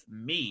was with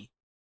me.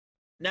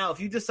 Now, if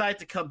you decide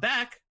to come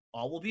back,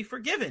 all will be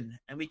forgiven,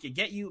 and we can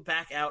get you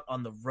back out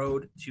on the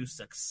road to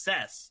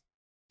success.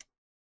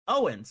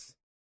 Owens,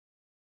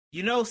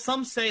 you know,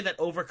 some say that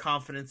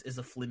overconfidence is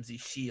a flimsy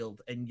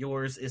shield, and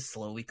yours is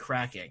slowly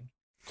cracking.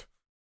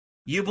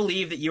 You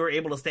believe that you are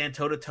able to stand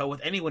toe-to-toe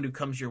with anyone who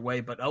comes your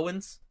way, but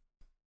Owens,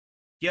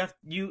 you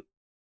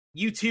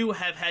too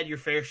have had your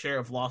fair share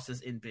of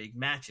losses in big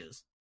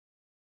matches.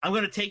 I'm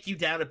going to take you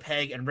down a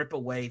peg and rip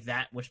away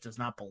that which does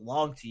not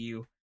belong to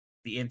you,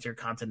 the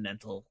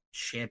Intercontinental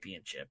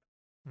Championship.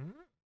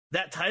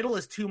 That title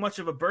is too much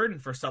of a burden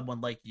for someone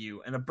like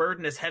you, and a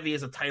burden as heavy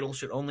as a title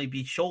should only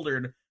be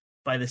shouldered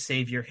by the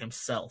Savior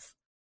himself.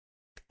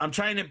 I'm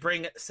trying to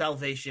bring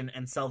salvation,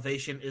 and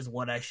salvation is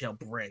what I shall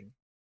bring.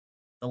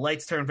 The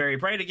lights turn very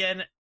bright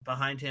again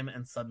behind him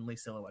and suddenly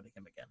silhouetting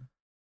him again.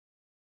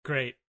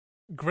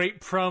 Great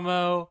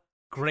promo,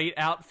 great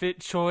outfit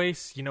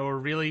choice. You know,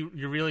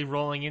 you're really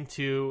rolling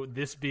into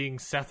this being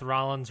Seth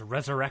Rollins'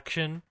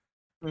 resurrection.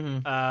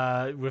 With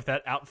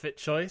that outfit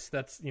choice.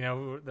 That's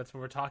what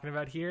we're talking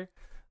about here.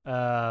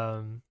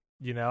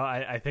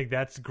 I think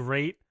that's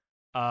great.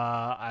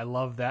 I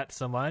love that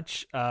so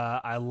much.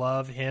 I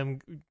love him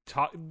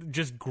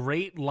just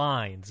great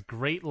lines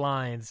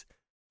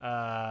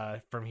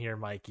from here,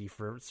 Mikey,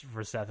 for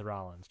Seth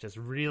Rollins. Just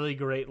really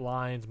great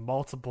lines,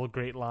 multiple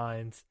great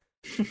lines.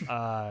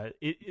 I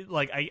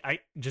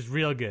just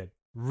real good,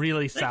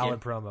 really solid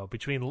promo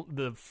between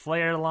the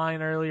Flair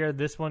line earlier,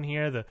 this one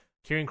here, the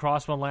Karrion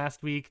Kross one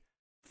last week.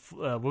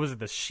 What was it?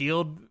 The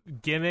Shield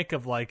gimmick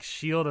of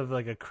Shield of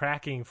a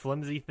cracking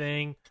flimsy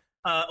thing.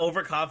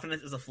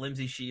 Overconfidence is a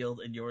flimsy shield,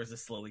 and yours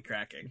is slowly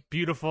cracking.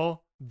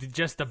 Beautiful,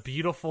 just a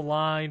beautiful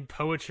line,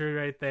 poetry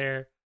right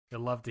there.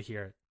 You'll love to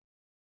hear it.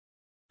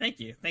 Thank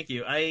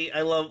you.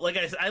 I love, like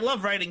I said, I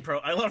love writing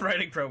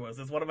promos.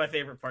 It's one of my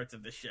favorite parts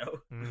of this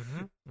show.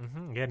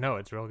 Yeah, no,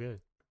 it's real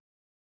good.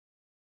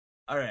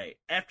 All right.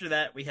 After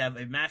that, we have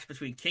a match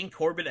between King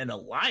Corbin and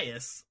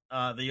Elias,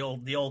 the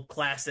old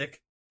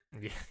classic.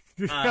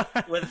 Yeah.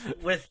 with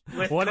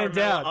When in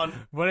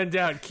Carmella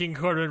doubt, King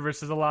Corbin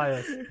versus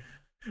Elias.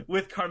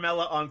 With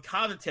Carmella on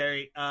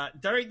commentary.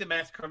 During the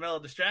match,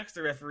 Carmella distracts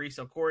the referee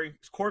so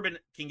Corbin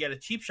can get a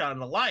cheap shot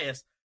on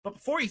Elias. But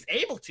before he's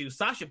able to,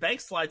 Sasha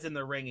Banks slides in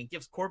the ring and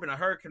gives Corbin a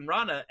Hurricane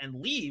Rana and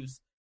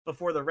leaves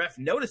before the ref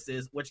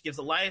notices, which gives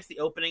Elias the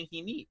opening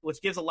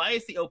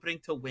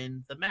to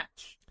win the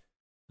match.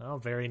 Oh,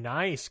 very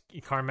nice.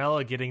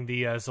 Carmella getting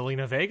the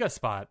Zelina Vega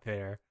spot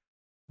there.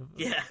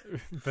 Yeah.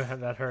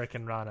 that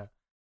Hurricane Rana.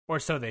 Or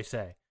so they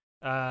say.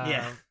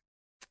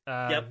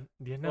 Yep.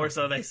 Or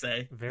so they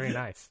say. Very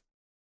nice.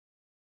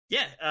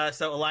 Yeah,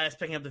 so Elias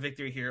picking up the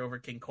victory here over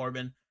King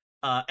Corbin.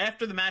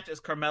 After the match, as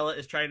Carmella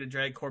is trying to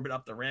drag Corbin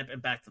up the ramp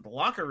and back to the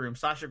locker room,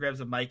 Sasha grabs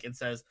a mic and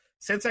says,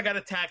 "Since I got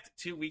attacked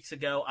 2 weeks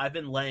ago, I've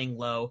been laying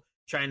low,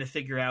 trying to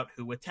figure out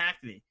who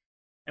attacked me.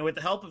 And with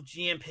the help of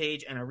GM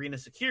Page and arena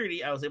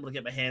security, I was able to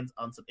get my hands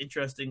on some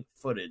interesting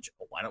footage.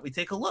 Why don't we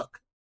take a look?"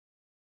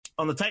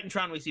 On the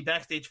Titantron, we see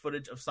backstage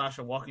footage of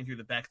Sasha walking through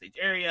the backstage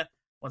area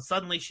when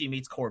suddenly she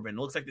meets Corbin. It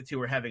looks like the two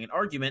are having an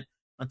argument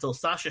until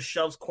Sasha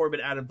shoves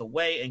Corbin out of the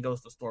way and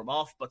goes to storm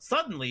off. But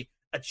suddenly,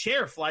 a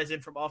chair flies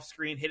in from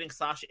off-screen, hitting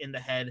Sasha in the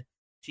head.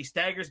 She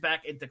staggers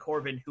back into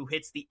Corbin, who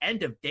hits the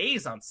end of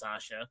days on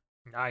Sasha.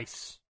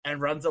 Nice. And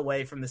runs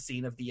away from the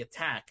scene of the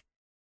attack.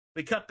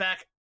 We cut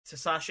back to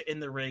Sasha in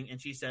the ring,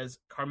 and she says,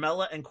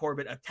 "Carmella and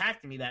Corbin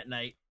attacked me that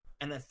night,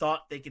 and they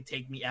thought they could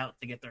take me out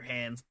to get their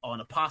hands on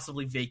a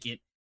possibly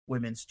vacant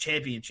women's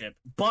championship.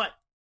 But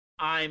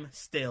I'm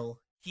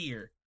still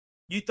here.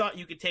 You thought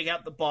you could take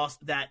out the boss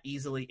that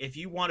easily. If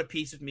you want a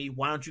piece of me,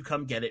 why don't you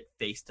come get it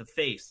face to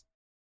face?"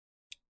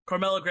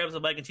 Carmella grabs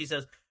the mic and she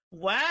says,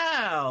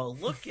 "Wow,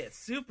 look at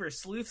Super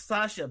Sleuth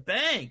Sasha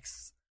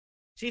Banks.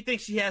 She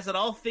thinks she has it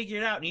all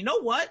figured out. And you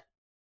know what?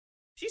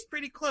 She's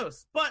pretty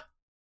close. But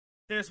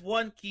there's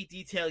one key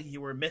detail you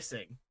were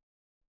missing.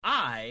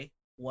 I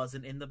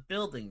wasn't in the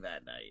building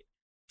that night."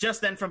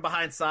 Just then, from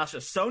behind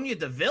Sasha, Sonya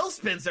Deville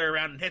spins her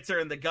around and hits her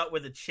in the gut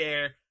with a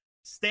chair,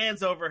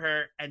 stands over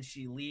her, and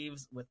she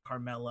leaves with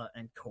Carmella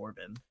and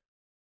Corbin.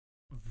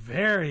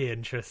 Very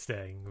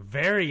interesting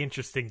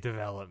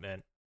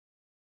development.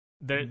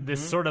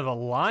 This sort of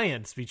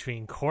alliance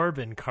between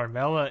Corbin,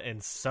 Carmella,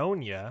 and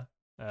Sonya.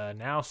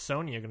 Now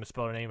Sonya, going to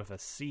spell her name with a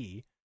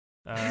C.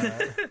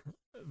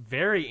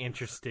 Very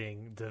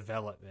interesting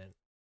development.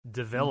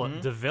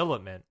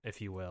 Development,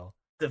 if you will.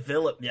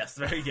 Yes,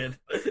 very good.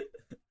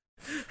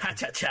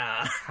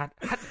 Ha-cha-cha.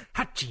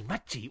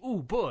 Hachi-machi,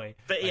 ooh boy.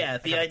 But yeah,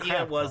 the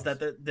idea was that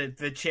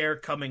the chair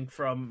coming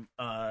from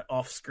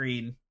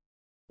off-screen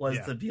was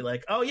to be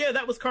like, "Oh yeah,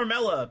 that was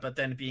Carmella," but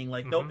then being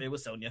like, "Nope, it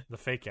was Sonya." The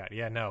fake out.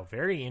 Yeah, no,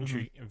 very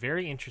interesting.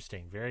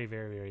 Very,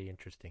 very, very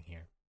interesting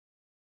here.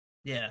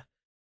 Yeah.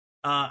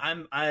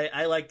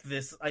 I like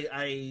this.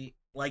 I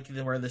like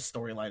where this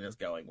storyline is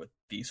going with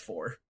these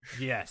four.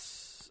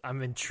 Yes,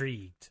 I'm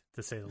intrigued,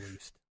 to say the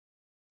least.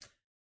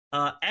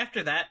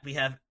 After that, we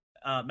have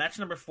match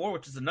number 4,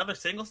 which is another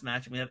singles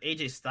match. And we have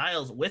AJ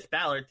Styles with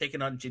Balor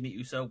taking on Jimmy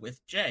Uso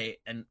with Jay,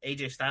 and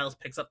AJ Styles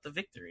picks up the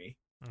victory.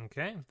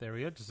 Okay, there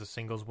we go. Just a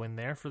singles win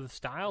there for the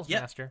Styles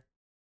Master.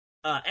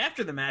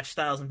 After the match,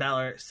 Styles and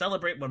Balor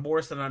celebrate when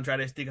Morrison and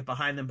Andrade sneak up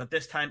behind them, but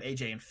this time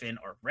AJ and Finn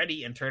are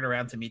ready and turn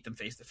around to meet them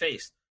face to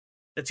face.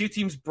 The two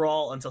teams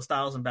brawl until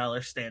Styles and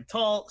Balor stand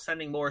tall,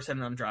 sending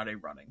Morrison and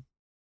Andrade running.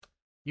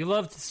 You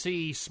love to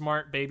see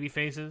smart baby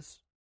faces.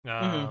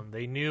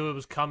 They knew it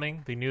was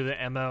coming. They knew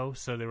the MO,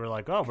 so they were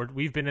like, "Oh,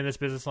 we've been in this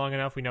business long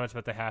enough. We know it's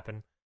about to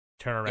happen."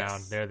 Turn around.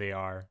 Yes. There they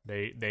are.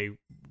 They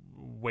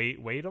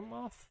wait them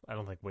off. I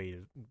don't think wait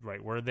is the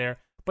right word there,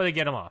 but they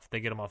get them off. They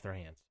get them off their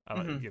hands.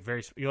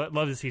 You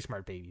love to see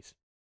smart babies.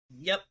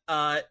 Yep.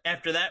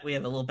 After that, we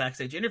have a little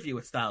backstage interview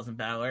with Styles and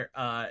Balor.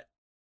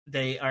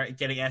 They are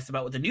getting asked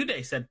about what the New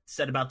Day said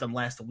about them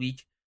last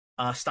week.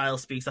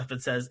 Styles speaks up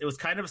and says, "It was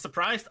kind of a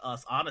surprise to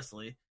us,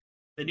 honestly.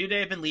 The New Day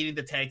have been leading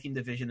the tag team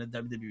division in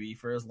WWE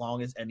for as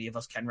long as any of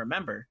us can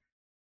remember.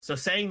 So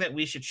saying that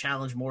we should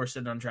challenge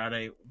Morrison and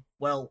Andrade,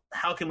 well,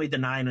 how can we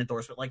deny an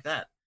endorsement like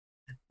that?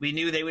 We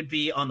knew they would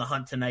be on the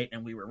hunt tonight,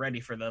 and we were ready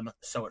for them.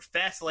 So at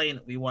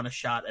Fastlane, we want a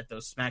shot at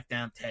those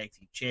SmackDown Tag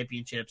Team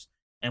Championships,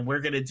 and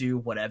we're going to do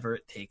whatever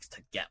it takes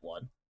to get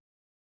one."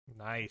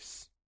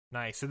 Nice.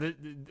 So,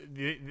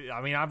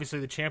 obviously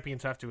the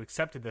champions have to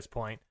accept at this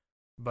point,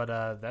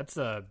 but that's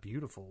a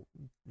beautiful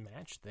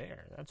match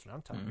there. That's what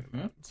I'm talking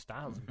about.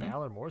 Styles and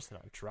Balor, Morrison,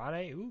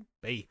 Andrade. Ooh,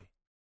 baby.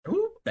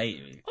 Ooh,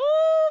 baby.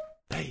 Ooh,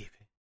 baby.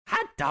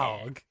 Hot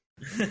dog.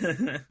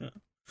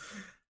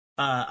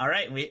 All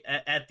right, we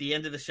at the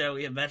end of the show,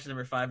 we have match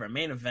number 5, our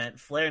main event,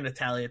 Flair and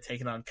Natalya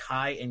taking on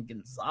Kai and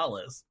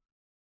Gonzalez.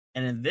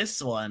 And in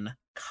this one,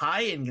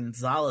 Kai and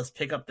Gonzalez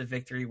pick up the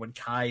victory when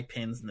Kai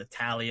pins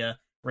Natalya,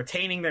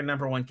 retaining their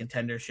number 1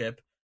 contendership.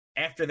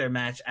 After their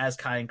match, as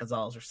Kai and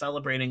Gonzalez are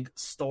celebrating,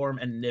 Storm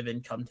and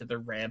Niven come to the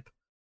ramp,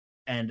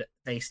 and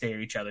they stare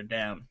each other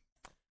down.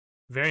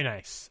 Very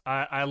nice.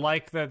 I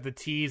like that the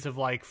tease of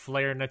like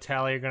Flair and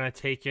Natalya are going to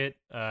take it,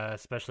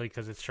 especially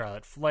because it's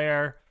Charlotte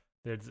Flair.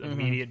 There's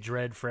immediate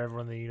dread for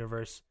everyone in the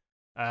universe.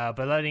 But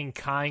letting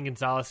Kai and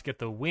Gonzalez get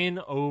the win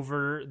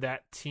over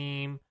that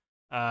team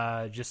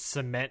just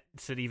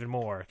cements it even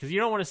more. Because you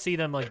don't want to see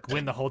them like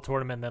win the whole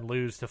tournament and then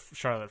lose to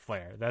Charlotte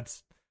Flair.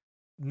 That's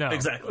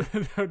exactly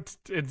That's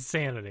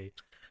insanity.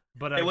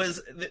 But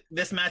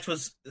this match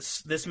was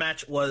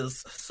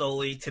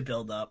solely to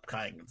build up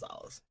Kai and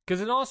Gonzalez,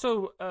 because it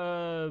also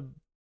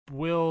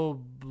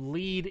will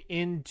lead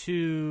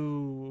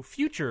into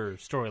future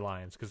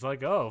storylines. Because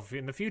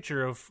in the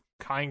future of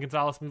Kai and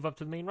Gonzalez move up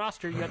to the main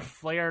roster, you got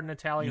Flair and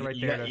Natalya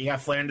there. You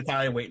got Flair and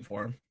Natalya waiting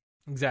for him.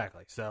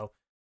 Exactly. So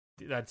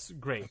that's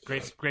great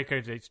stuff.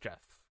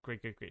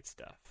 Great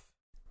stuff.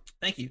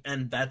 Thank you.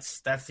 And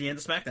that's the end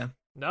of SmackDown.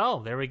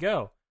 No, there we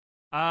go.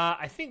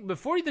 I think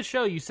before the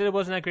show you said it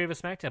wasn't that great of a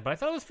SmackDown, but I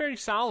thought it was fairly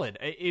solid.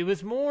 It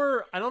was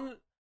more. I don't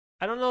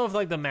know if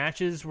like the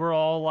matches were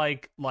all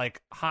like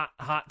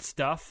hot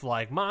stuff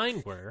like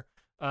mine were.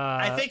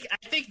 I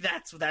think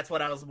that's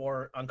what I was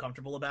more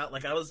uncomfortable about.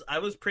 Like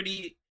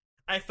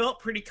I felt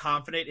pretty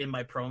confident in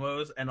my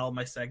promos and all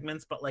my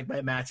segments, but like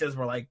my matches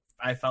were like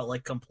I felt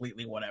like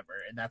completely whatever,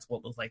 and that's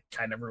what was like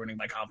kind of ruining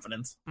my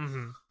confidence.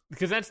 Mm-hmm.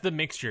 Because that's the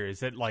mixture.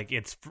 Is that like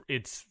it's.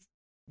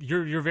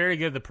 You're very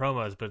good at the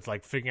promos, but it's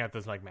like figuring out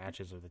those like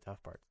matches are the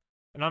tough parts.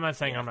 And I'm not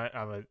saying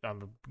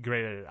I'm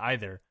great at it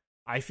either.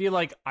 I feel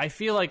like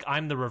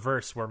I'm the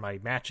reverse, where my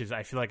matches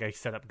I feel like I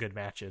set up good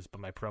matches,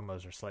 but my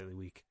promos are slightly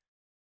weak.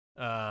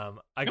 I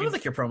don't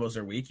think your promos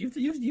are weak.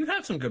 You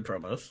have some good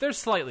promos. They're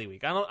slightly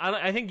weak.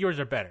 I think yours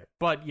are better.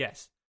 But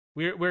yes,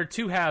 we're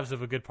two halves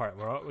of a good part.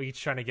 We're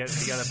each trying to get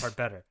the other part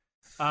better.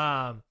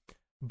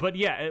 But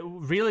yeah,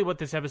 really, what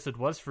this episode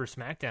was for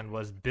SmackDown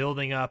was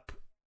building up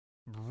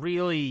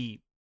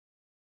really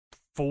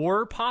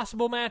 4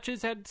 possible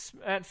matches at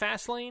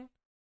Fastlane.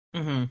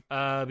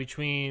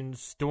 Between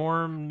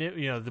Storm,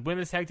 the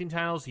women's tag team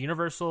titles,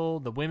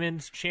 Universal, the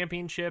women's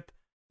championship,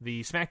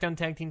 the SmackDown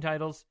tag team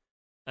titles.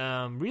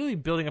 Really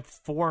building up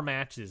 4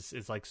 matches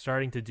is like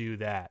starting to do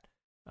that.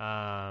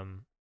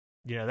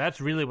 That's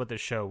really what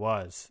this show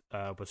was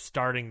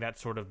starting that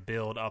sort of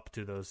build up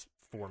to those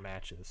 4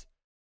 matches.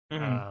 We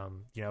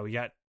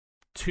got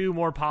 2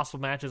 more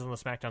possible matches on the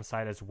SmackDown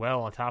side as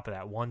well on top of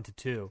that, 1 to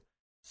 2.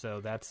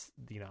 So that's,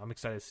 I'm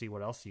excited to see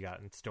what else you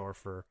got in store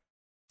for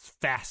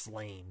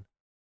Fastlane.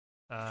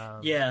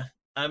 Yeah,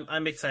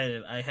 I'm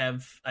excited. I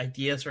have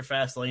ideas for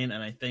Fastlane,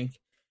 and I think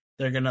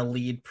they're going to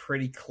lead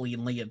pretty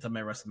cleanly into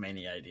my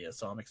WrestleMania idea,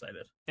 so I'm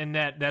excited. And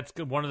that's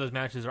good. One of those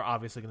matches are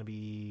obviously going to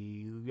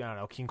be, I don't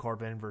know, King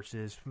Corbin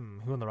versus,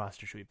 who on the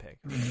roster should we pick?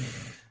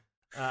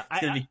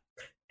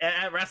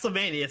 At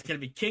WrestleMania, it's going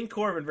to be King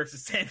Corbin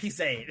versus Sami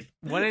Zayn.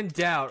 When in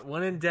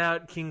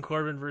doubt, King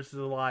Corbin versus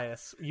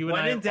Elias. You and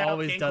I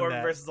always King done Corbin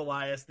that. versus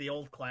Elias, the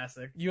old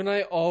classic. You and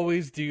I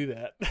always do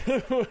that.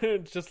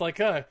 It's just like,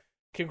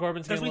 King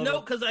Corbin's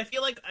because I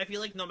feel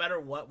like no matter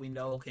what, we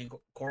know King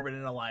Corbin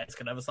and Elias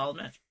can have a solid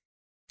match.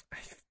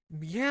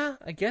 Yeah,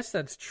 I guess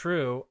that's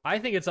true. I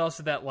think it's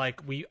also that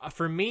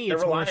for me, They're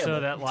it's reliable. more so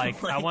that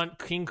I want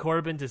King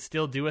Corbin to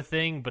still do a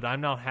thing, but I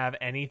don't have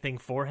anything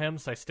for him,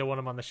 so I still want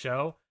him on the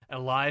show. And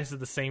Elias is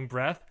the same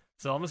breath,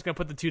 so I'm just gonna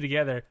put the 2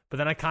 together. But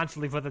then I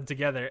constantly put them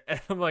together, and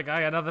I'm like,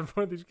 I got nothing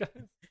for these guys.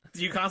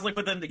 Do you constantly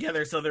put them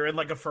together so they're in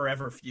like a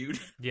forever feud?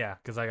 Yeah,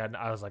 because I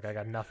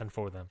got nothing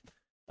for them.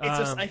 It's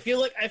just I feel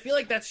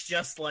like that's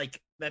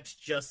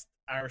just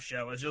our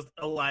show. It's just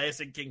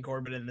Elias and King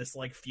Corbin in this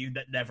like feud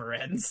that never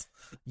ends.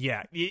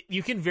 Yeah,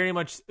 you can very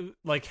much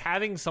like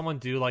having someone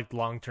do like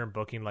long-term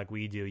booking like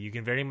we do. You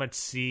can very much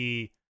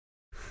see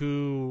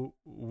who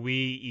we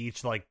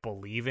each like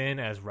believe in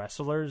as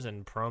wrestlers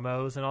and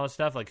promos and all that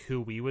stuff, like who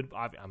we would,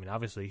 I mean,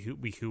 obviously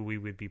who we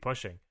would be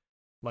pushing.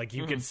 Like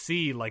you can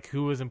see like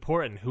who is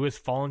important, who has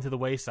fallen to the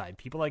wayside.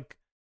 People like,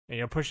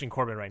 pushing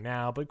Corbin right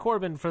now, but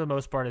Corbin for the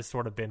most part has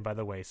sort of been by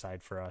the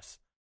wayside for us.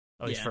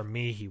 At least for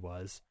me, he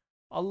was.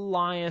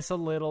 Elias a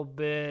little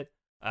bit.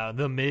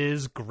 The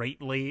Miz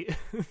greatly.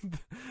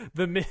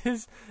 the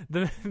Miz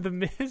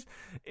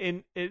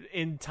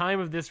in time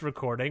of this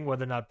recording,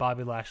 whether or not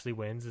Bobby Lashley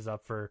wins is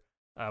up for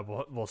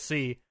we'll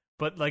see.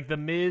 But like the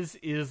Miz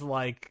is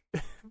like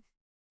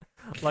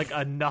like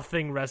a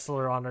nothing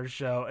wrestler on our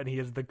show, and he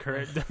is the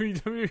current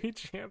WWE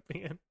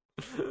champion.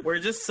 We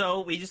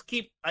just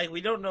keep like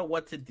we don't know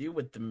what to do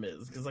with the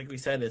Miz because, like we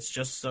said, it's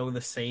just so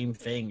the same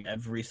thing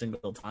every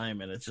single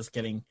time, and it's just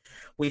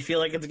we feel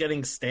like it's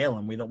getting stale,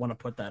 and we don't want to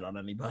put that on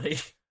anybody.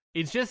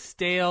 It's just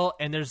stale,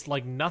 and there's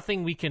like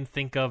nothing we can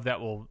think of that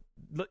will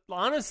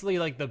honestly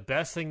like the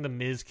best thing the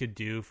Miz could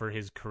do for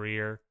his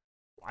career.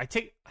 I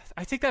take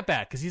that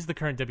back because he's the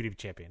current WWE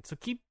champion, so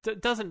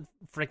doesn't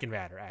freaking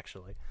matter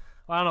actually.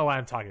 I don't know why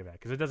I'm talking about it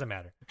because it doesn't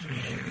matter.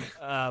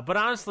 But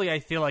honestly, I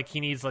feel like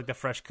he needs like the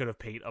fresh coat of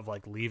paint of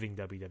like leaving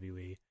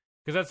WWE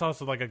because that's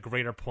also like a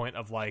greater point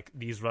of like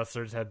these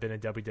wrestlers have been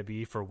in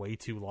WWE for way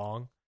too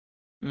long,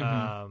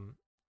 and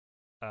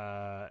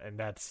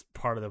that's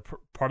part of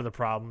the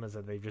problem is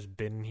that they've just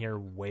been here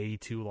way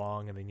too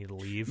long and they need to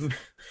leave.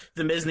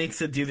 The Miz needs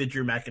to do the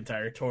Drew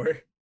McIntyre tour.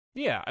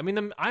 Yeah, I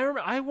mean, I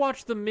remember I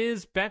watched The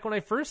Miz back when I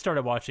first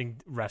started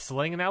watching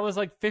wrestling, and that was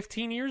like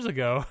 15 years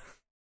ago.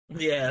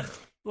 Yeah.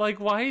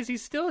 Like, why is he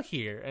still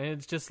here? And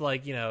it's just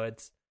like, I'm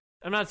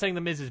not saying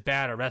The Miz is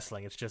bad at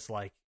wrestling. It's just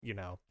like, at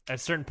a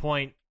certain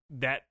point,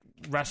 that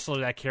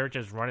wrestler, that character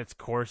has run its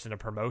course in a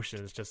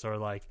promotion. It's just sort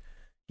of like,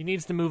 he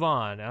needs to move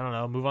on. I don't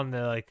know, move on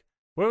to like,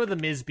 where would The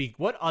Miz be?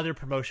 What other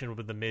promotion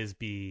would The Miz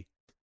be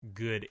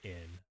good in?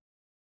 I'm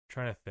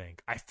trying to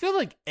think. I feel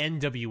like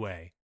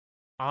NWA.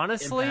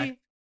 Honestly,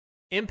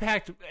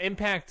 Impact,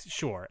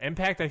 sure.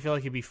 Impact, I feel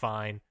like he'd be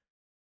fine.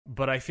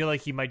 But I feel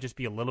like he might just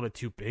be a little bit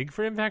too big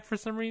for Impact for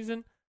some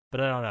reason. But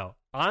I don't know.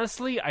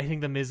 Honestly, I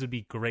think The Miz would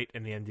be great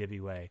in the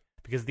NWA.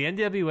 Because the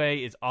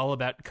NWA is all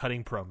about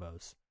cutting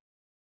promos.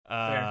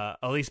 At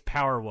least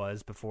Power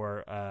was before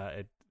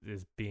it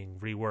is being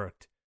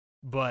reworked.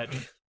 But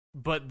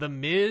The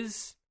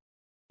Miz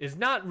is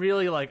not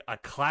really like a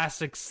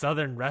classic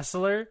Southern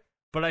wrestler.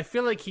 But I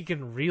feel like he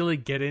can really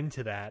get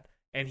into that.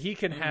 And he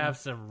can have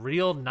some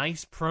real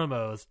nice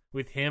promos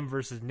with him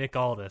versus Nick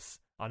Aldis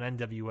on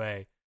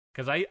NWA.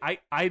 Because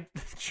I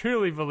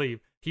truly believe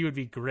he would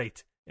be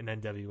great in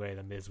NWA,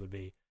 The Miz would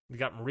be. We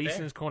got Maurice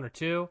in his corner,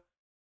 too.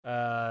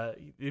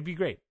 It'd be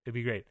great.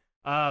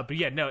 But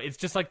yeah, no, it's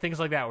just like things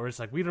like that where it's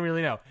like, we don't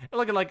really know. And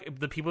look at like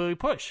the people we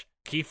push.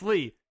 Keith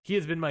Lee, he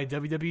has been my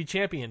WWE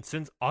champion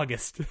since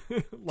August.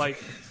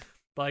 like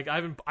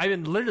I've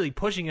been literally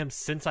pushing him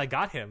since I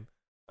got him.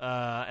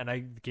 And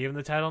I gave him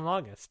the title in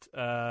August.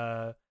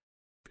 Aleister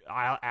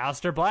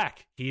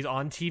Black, he's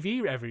on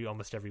TV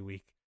almost every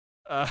week.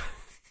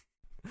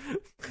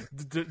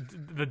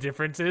 The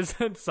difference is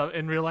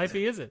in real life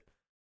he isn't.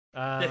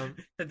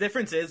 The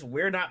difference is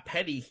we're not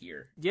petty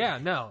here. Yeah,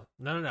 no.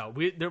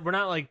 We're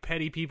not like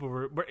petty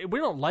people. We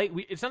don't like.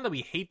 It's not that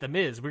we hate the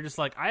Miz. We're just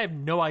like, I have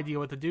no idea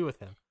what to do with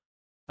him.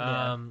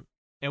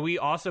 And we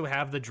also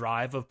have the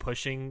drive of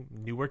pushing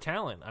newer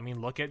talent. I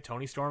mean, look at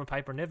Toni Storm and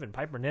Piper Niven.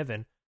 Piper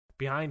Niven,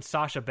 behind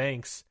Sasha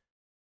Banks,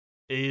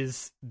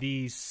 is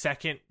the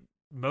second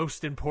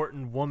most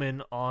important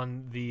woman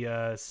on the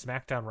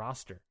SmackDown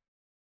roster.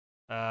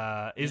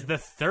 Is the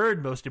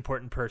third most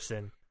important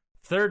person,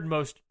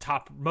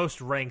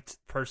 most ranked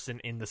person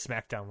in the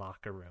SmackDown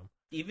locker room.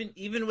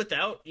 Even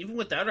without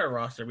our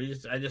roster,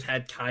 I just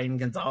had Kai and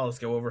Gonzalez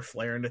go over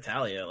Flair and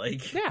Natalya.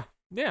 Like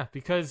yeah,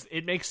 because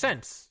it makes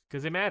sense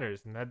because it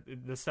matters and that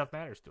this stuff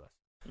matters to us.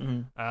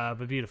 Mm-hmm.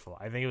 But beautiful.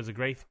 I think it was a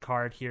great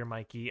card here,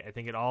 Mikey. I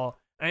think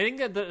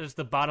that is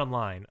the bottom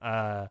line.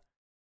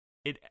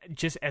 It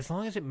just as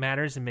long as it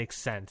matters and makes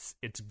sense,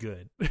 it's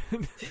good.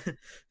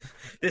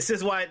 This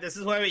is why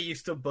we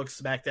used to book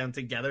SmackDown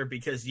together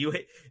because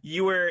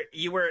you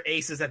were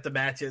aces at the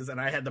matches and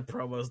I had the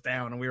promos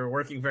down and we were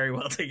working very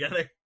well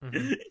together.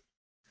 Mm-hmm.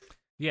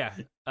 Yeah,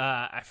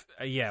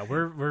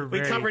 we're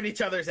we covered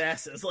each other's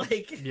asses,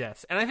 like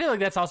yes, and I feel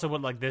like that's also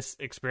what like this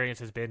experience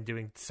has been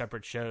doing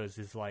separate shows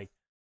is like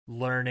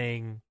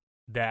learning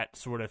that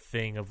sort of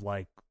thing of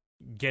like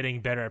getting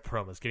better at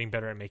promos, getting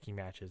better at making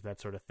matches, that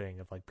sort of thing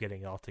of like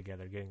getting it all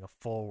together, getting a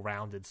full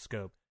rounded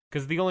scope.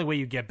 Because the only way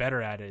you get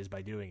better at it is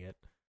by doing it.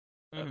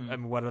 I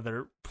mean, what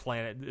other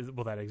planet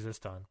will that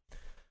exist on?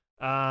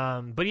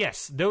 But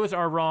yes, those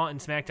are Raw and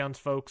SmackDowns,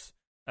 folks.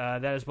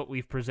 That is what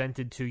we've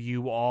presented to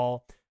you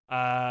all.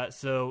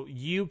 So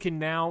you can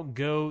now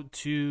go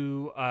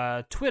to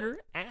Twitter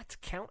at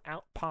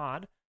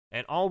CountOutPod,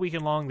 and all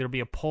weekend long there'll be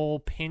a poll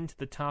pinned to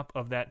the top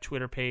of that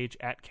Twitter page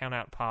at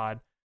CountOutPod,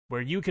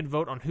 where you can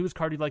vote on whose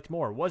card you liked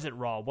more. Was it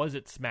Raw? Was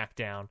it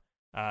SmackDown?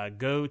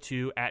 Go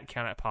to at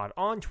CountOutPod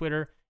on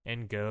Twitter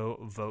and go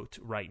vote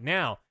right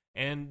now.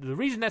 And the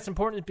reason that's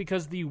important is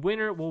because the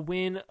winner will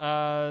win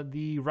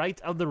the right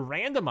of the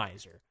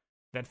randomizer.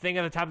 That thing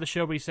at the top of the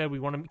show where we said we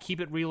want to keep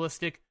it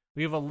realistic.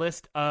 We have a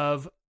list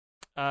of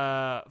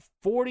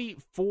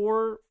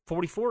 44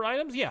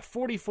 items? Yeah,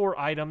 44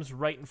 items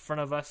right in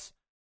front of us.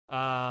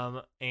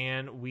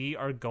 And we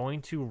are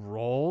going to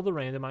roll the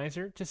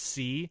randomizer to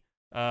see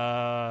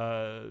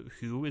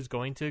who is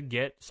going to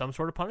get some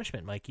sort of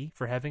punishment, Mikey,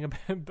 for having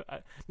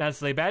not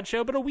necessarily a bad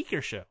show, but a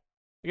weaker show.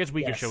 I guess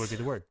weaker show would be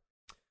the word.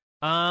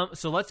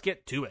 So let's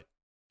get to it.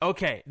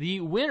 Okay,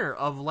 the winner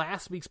of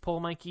last week's poll,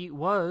 Mikey,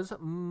 was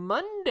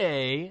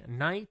Monday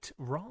Night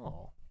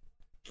Raw.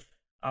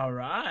 All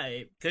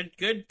right.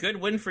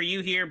 Good win for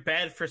you here.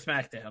 Bad for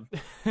SmackDown.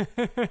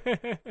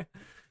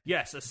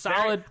 Yes, a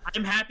solid...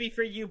 I'm happy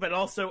for you, but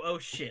also, oh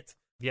shit.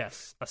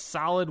 Yes, a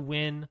solid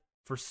win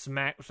for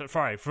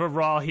for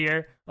Raw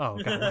here. Oh,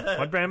 God,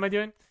 what brand am I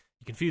doing?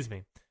 You confused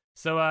me.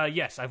 So,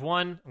 yes, I've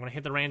won. I'm going to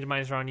hit the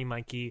randomizer on you,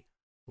 Mikey.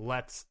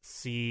 Let's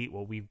see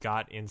what we've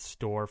got in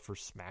store for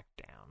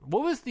SmackDown.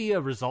 What was the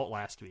result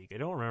last week? I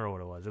don't remember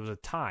what it was. It was a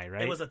tie,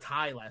 right? It was a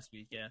tie last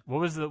week, yeah. What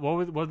was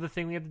the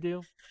thing we had to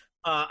do?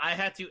 I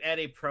had to add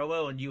a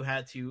promo, and you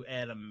had to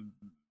add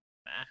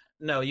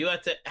you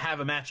had to have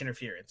a match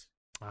interference.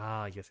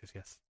 Ah, yes.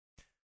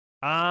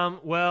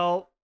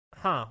 Well,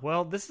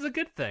 this is a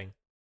good thing.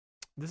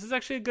 This is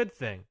actually a good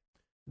thing.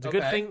 It's a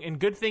good thing, and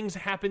good things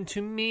happen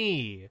to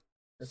me.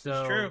 This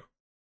is true.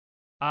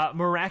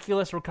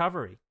 Miraculous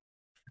recovery.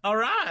 All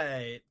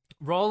right.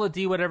 Roll a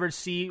D, whatever,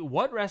 see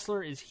what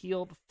wrestler is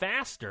healed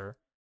faster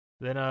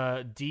than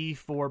a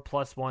D4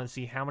 plus 1,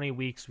 see how many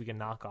weeks we can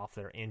knock off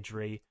their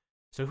injury.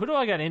 So who do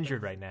I got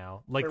injured right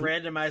now? Like the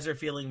randomizer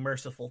feeling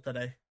merciful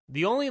today.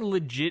 The only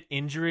legit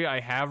injury I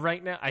have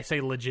right now, I say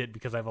legit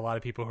because I have a lot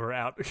of people who are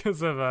out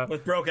because of...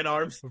 with broken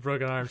arms. With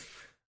broken arms.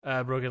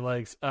 Broken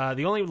legs.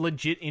 The only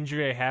legit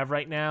injury I have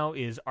right now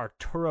is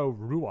Arturo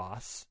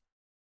Ruas.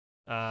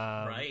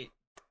 Right.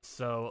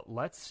 So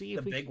let's see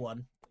if the big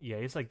one. Yeah,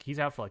 he's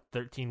out for like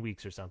 13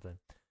 weeks or something.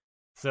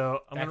 So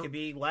could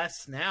be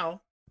less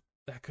now.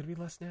 That could be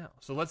less now.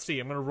 So let's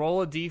see. I'm going to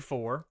roll a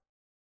D4.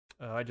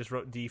 I just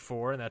wrote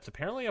D4, and that's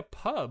apparently a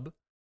pub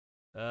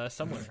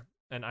somewhere.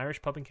 An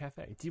Irish pub and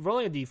cafe.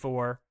 Rolling a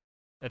D4,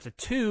 that's a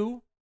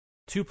 2.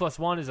 2 plus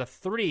 1 is a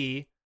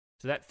 3.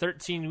 So that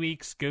 13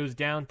 weeks goes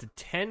down to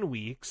 10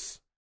 weeks.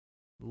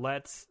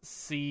 Let's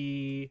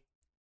see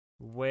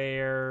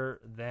where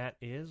that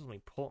is. Let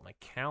me pull up my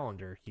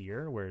calendar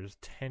here. Where's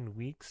 10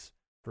 weeks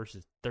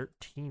versus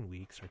 13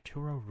 weeks?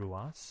 Arturo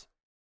Ruas.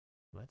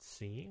 Let's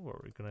see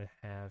what we're going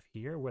to have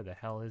here. Where the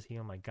hell is he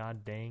on my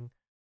god dang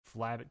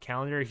Flabbit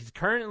calendar? He's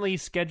currently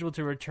scheduled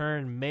to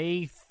return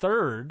May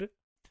 3rd.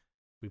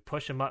 We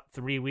push him up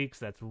 3 weeks.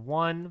 That's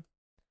 1,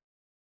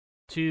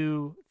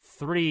 2,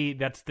 3.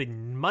 That's the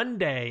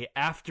Monday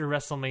after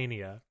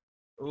WrestleMania.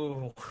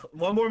 Ooh,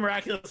 one more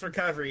miraculous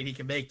recovery and he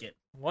can make it.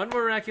 One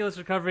more miraculous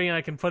recovery and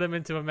I can put him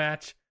into a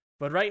match.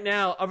 But right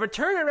now, a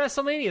return at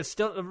WrestleMania is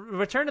still a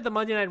return to the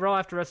Monday Night Raw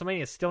after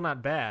WrestleMania is still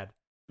not bad.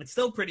 It's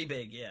still pretty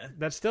big, yeah.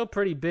 That's still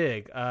pretty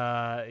big.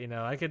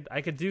 I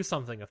could do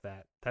something with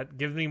that. That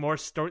gives me more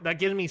story. That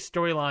gives me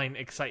storyline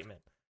excitement.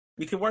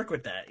 You can work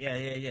with that, yeah.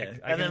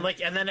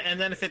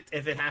 Then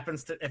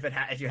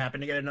if you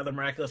happen to get another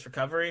miraculous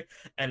recovery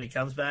and he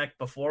comes back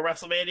before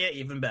WrestleMania,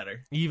 even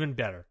better. Even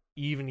better.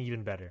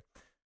 Even better.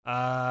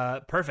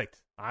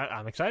 Perfect.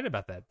 I'm excited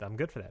about that. I'm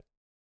good for that.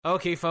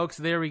 Okay, folks,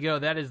 there we go.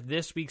 That is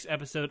this week's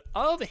episode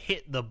of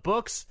Hit the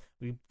Books.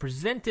 We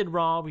presented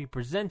Raw, we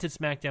presented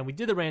SmackDown, we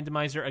did the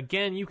randomizer.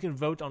 Again, you can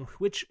vote on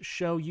which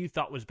show you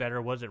thought was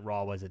better. Was it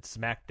Raw? Was it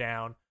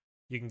SmackDown?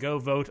 You can go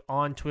vote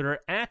on Twitter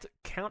at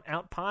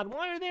CountOutPod.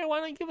 While you're there, why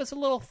don't you give us a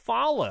little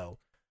follow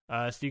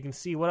so you can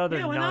see what other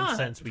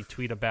nonsense we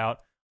tweet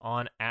about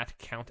on at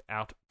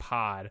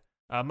CountOutPod.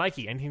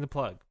 Mikey, anything to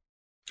plug?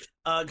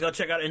 Go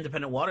check out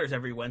Independent Waters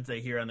every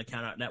Wednesday here on the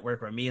Countout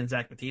Network, where me and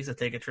Zach Batista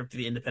take a trip to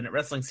the independent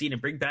wrestling scene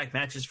and bring back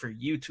matches for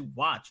you to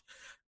watch.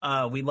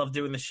 We love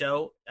doing the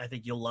show. I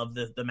think you'll love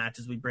the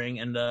matches we bring.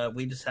 And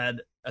we just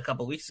had, a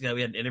couple weeks ago,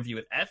 we had an interview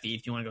with Effie,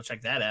 if you want to go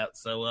check that out.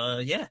 So,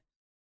 yeah.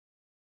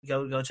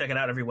 Go check it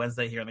out every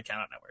Wednesday here on the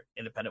Countout Network.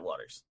 Independent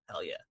Waters.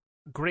 Hell yeah.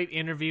 Great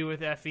interview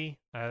with Effie.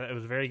 It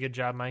was a very good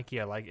job, Mikey.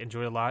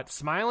 Enjoyed a lot.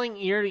 Smiling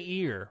ear to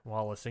ear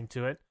while listening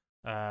to it.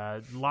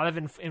 A lot of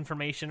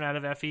information out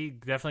of Effie.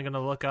 Definitely going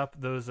to look up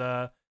those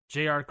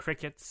JR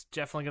Crickets.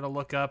 Definitely going to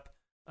look up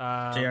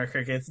JR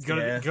Crickets. Go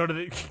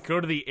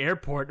to the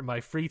airport in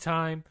my free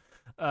time.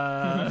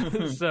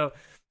 So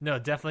no,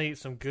 definitely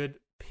some good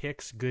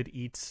picks, good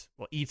eats.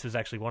 Well, eats was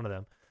actually one of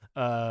them.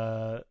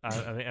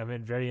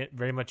 I'm very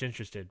very much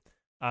interested.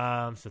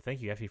 So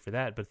thank you, Effie, for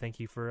that. But thank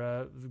you for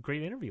a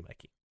great interview,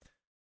 Mikey.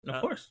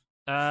 Of course.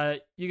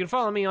 You can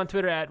follow me on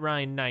Twitter at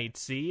Ryan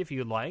Knightsey if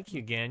you'd like.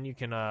 Again, you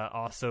can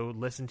also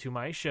listen to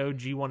my show,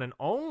 G1 and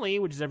Only,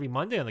 which is every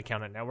Monday on the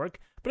Countout Network.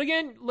 But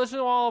again, listen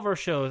to all of our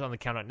shows on the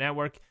Countout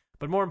Network.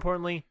 But more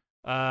importantly,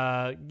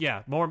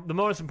 the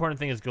most important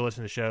thing is go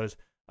listen to shows.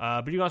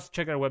 But you can also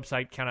check out our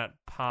website,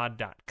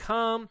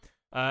 countoutpod.com.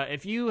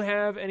 If you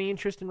have any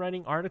interest in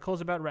writing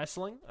articles about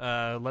wrestling,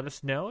 let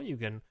us know. You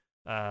can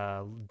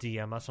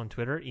DM us on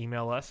Twitter,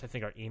 email us. I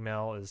think our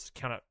email is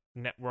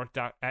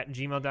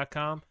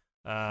countoutnetwork@gmail.com.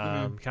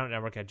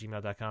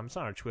 Countoutnetwork@gmail.com. It's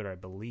on our Twitter, I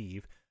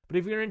believe. But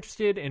if you're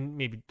interested in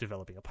maybe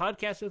developing a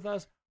podcast with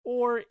us,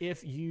 or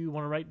if you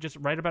want to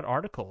write about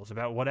articles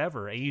about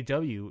whatever,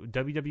 AEW,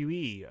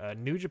 WWE,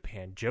 New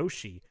Japan,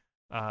 Joshi,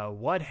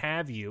 what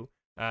have you,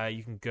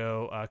 you can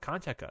go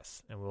contact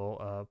us, and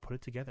we'll put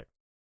it together.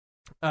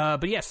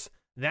 But yes,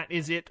 that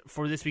is it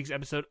for this week's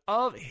episode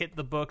of Hit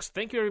the Books.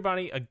 Thank you,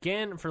 everybody,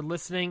 again for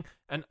listening.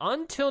 And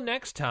until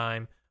next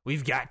time,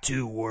 we've got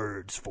 2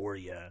 words for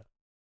you.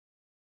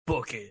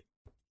 Book it.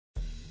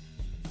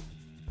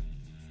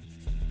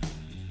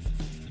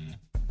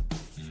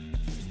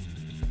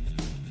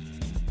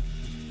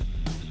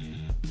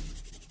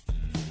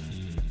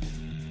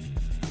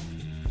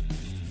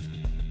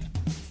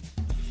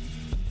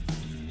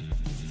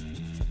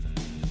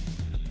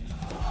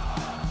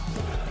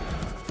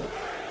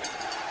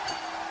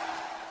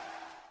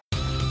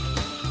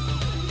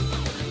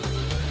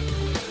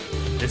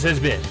 This has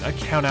been a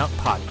Count Out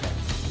Podcast.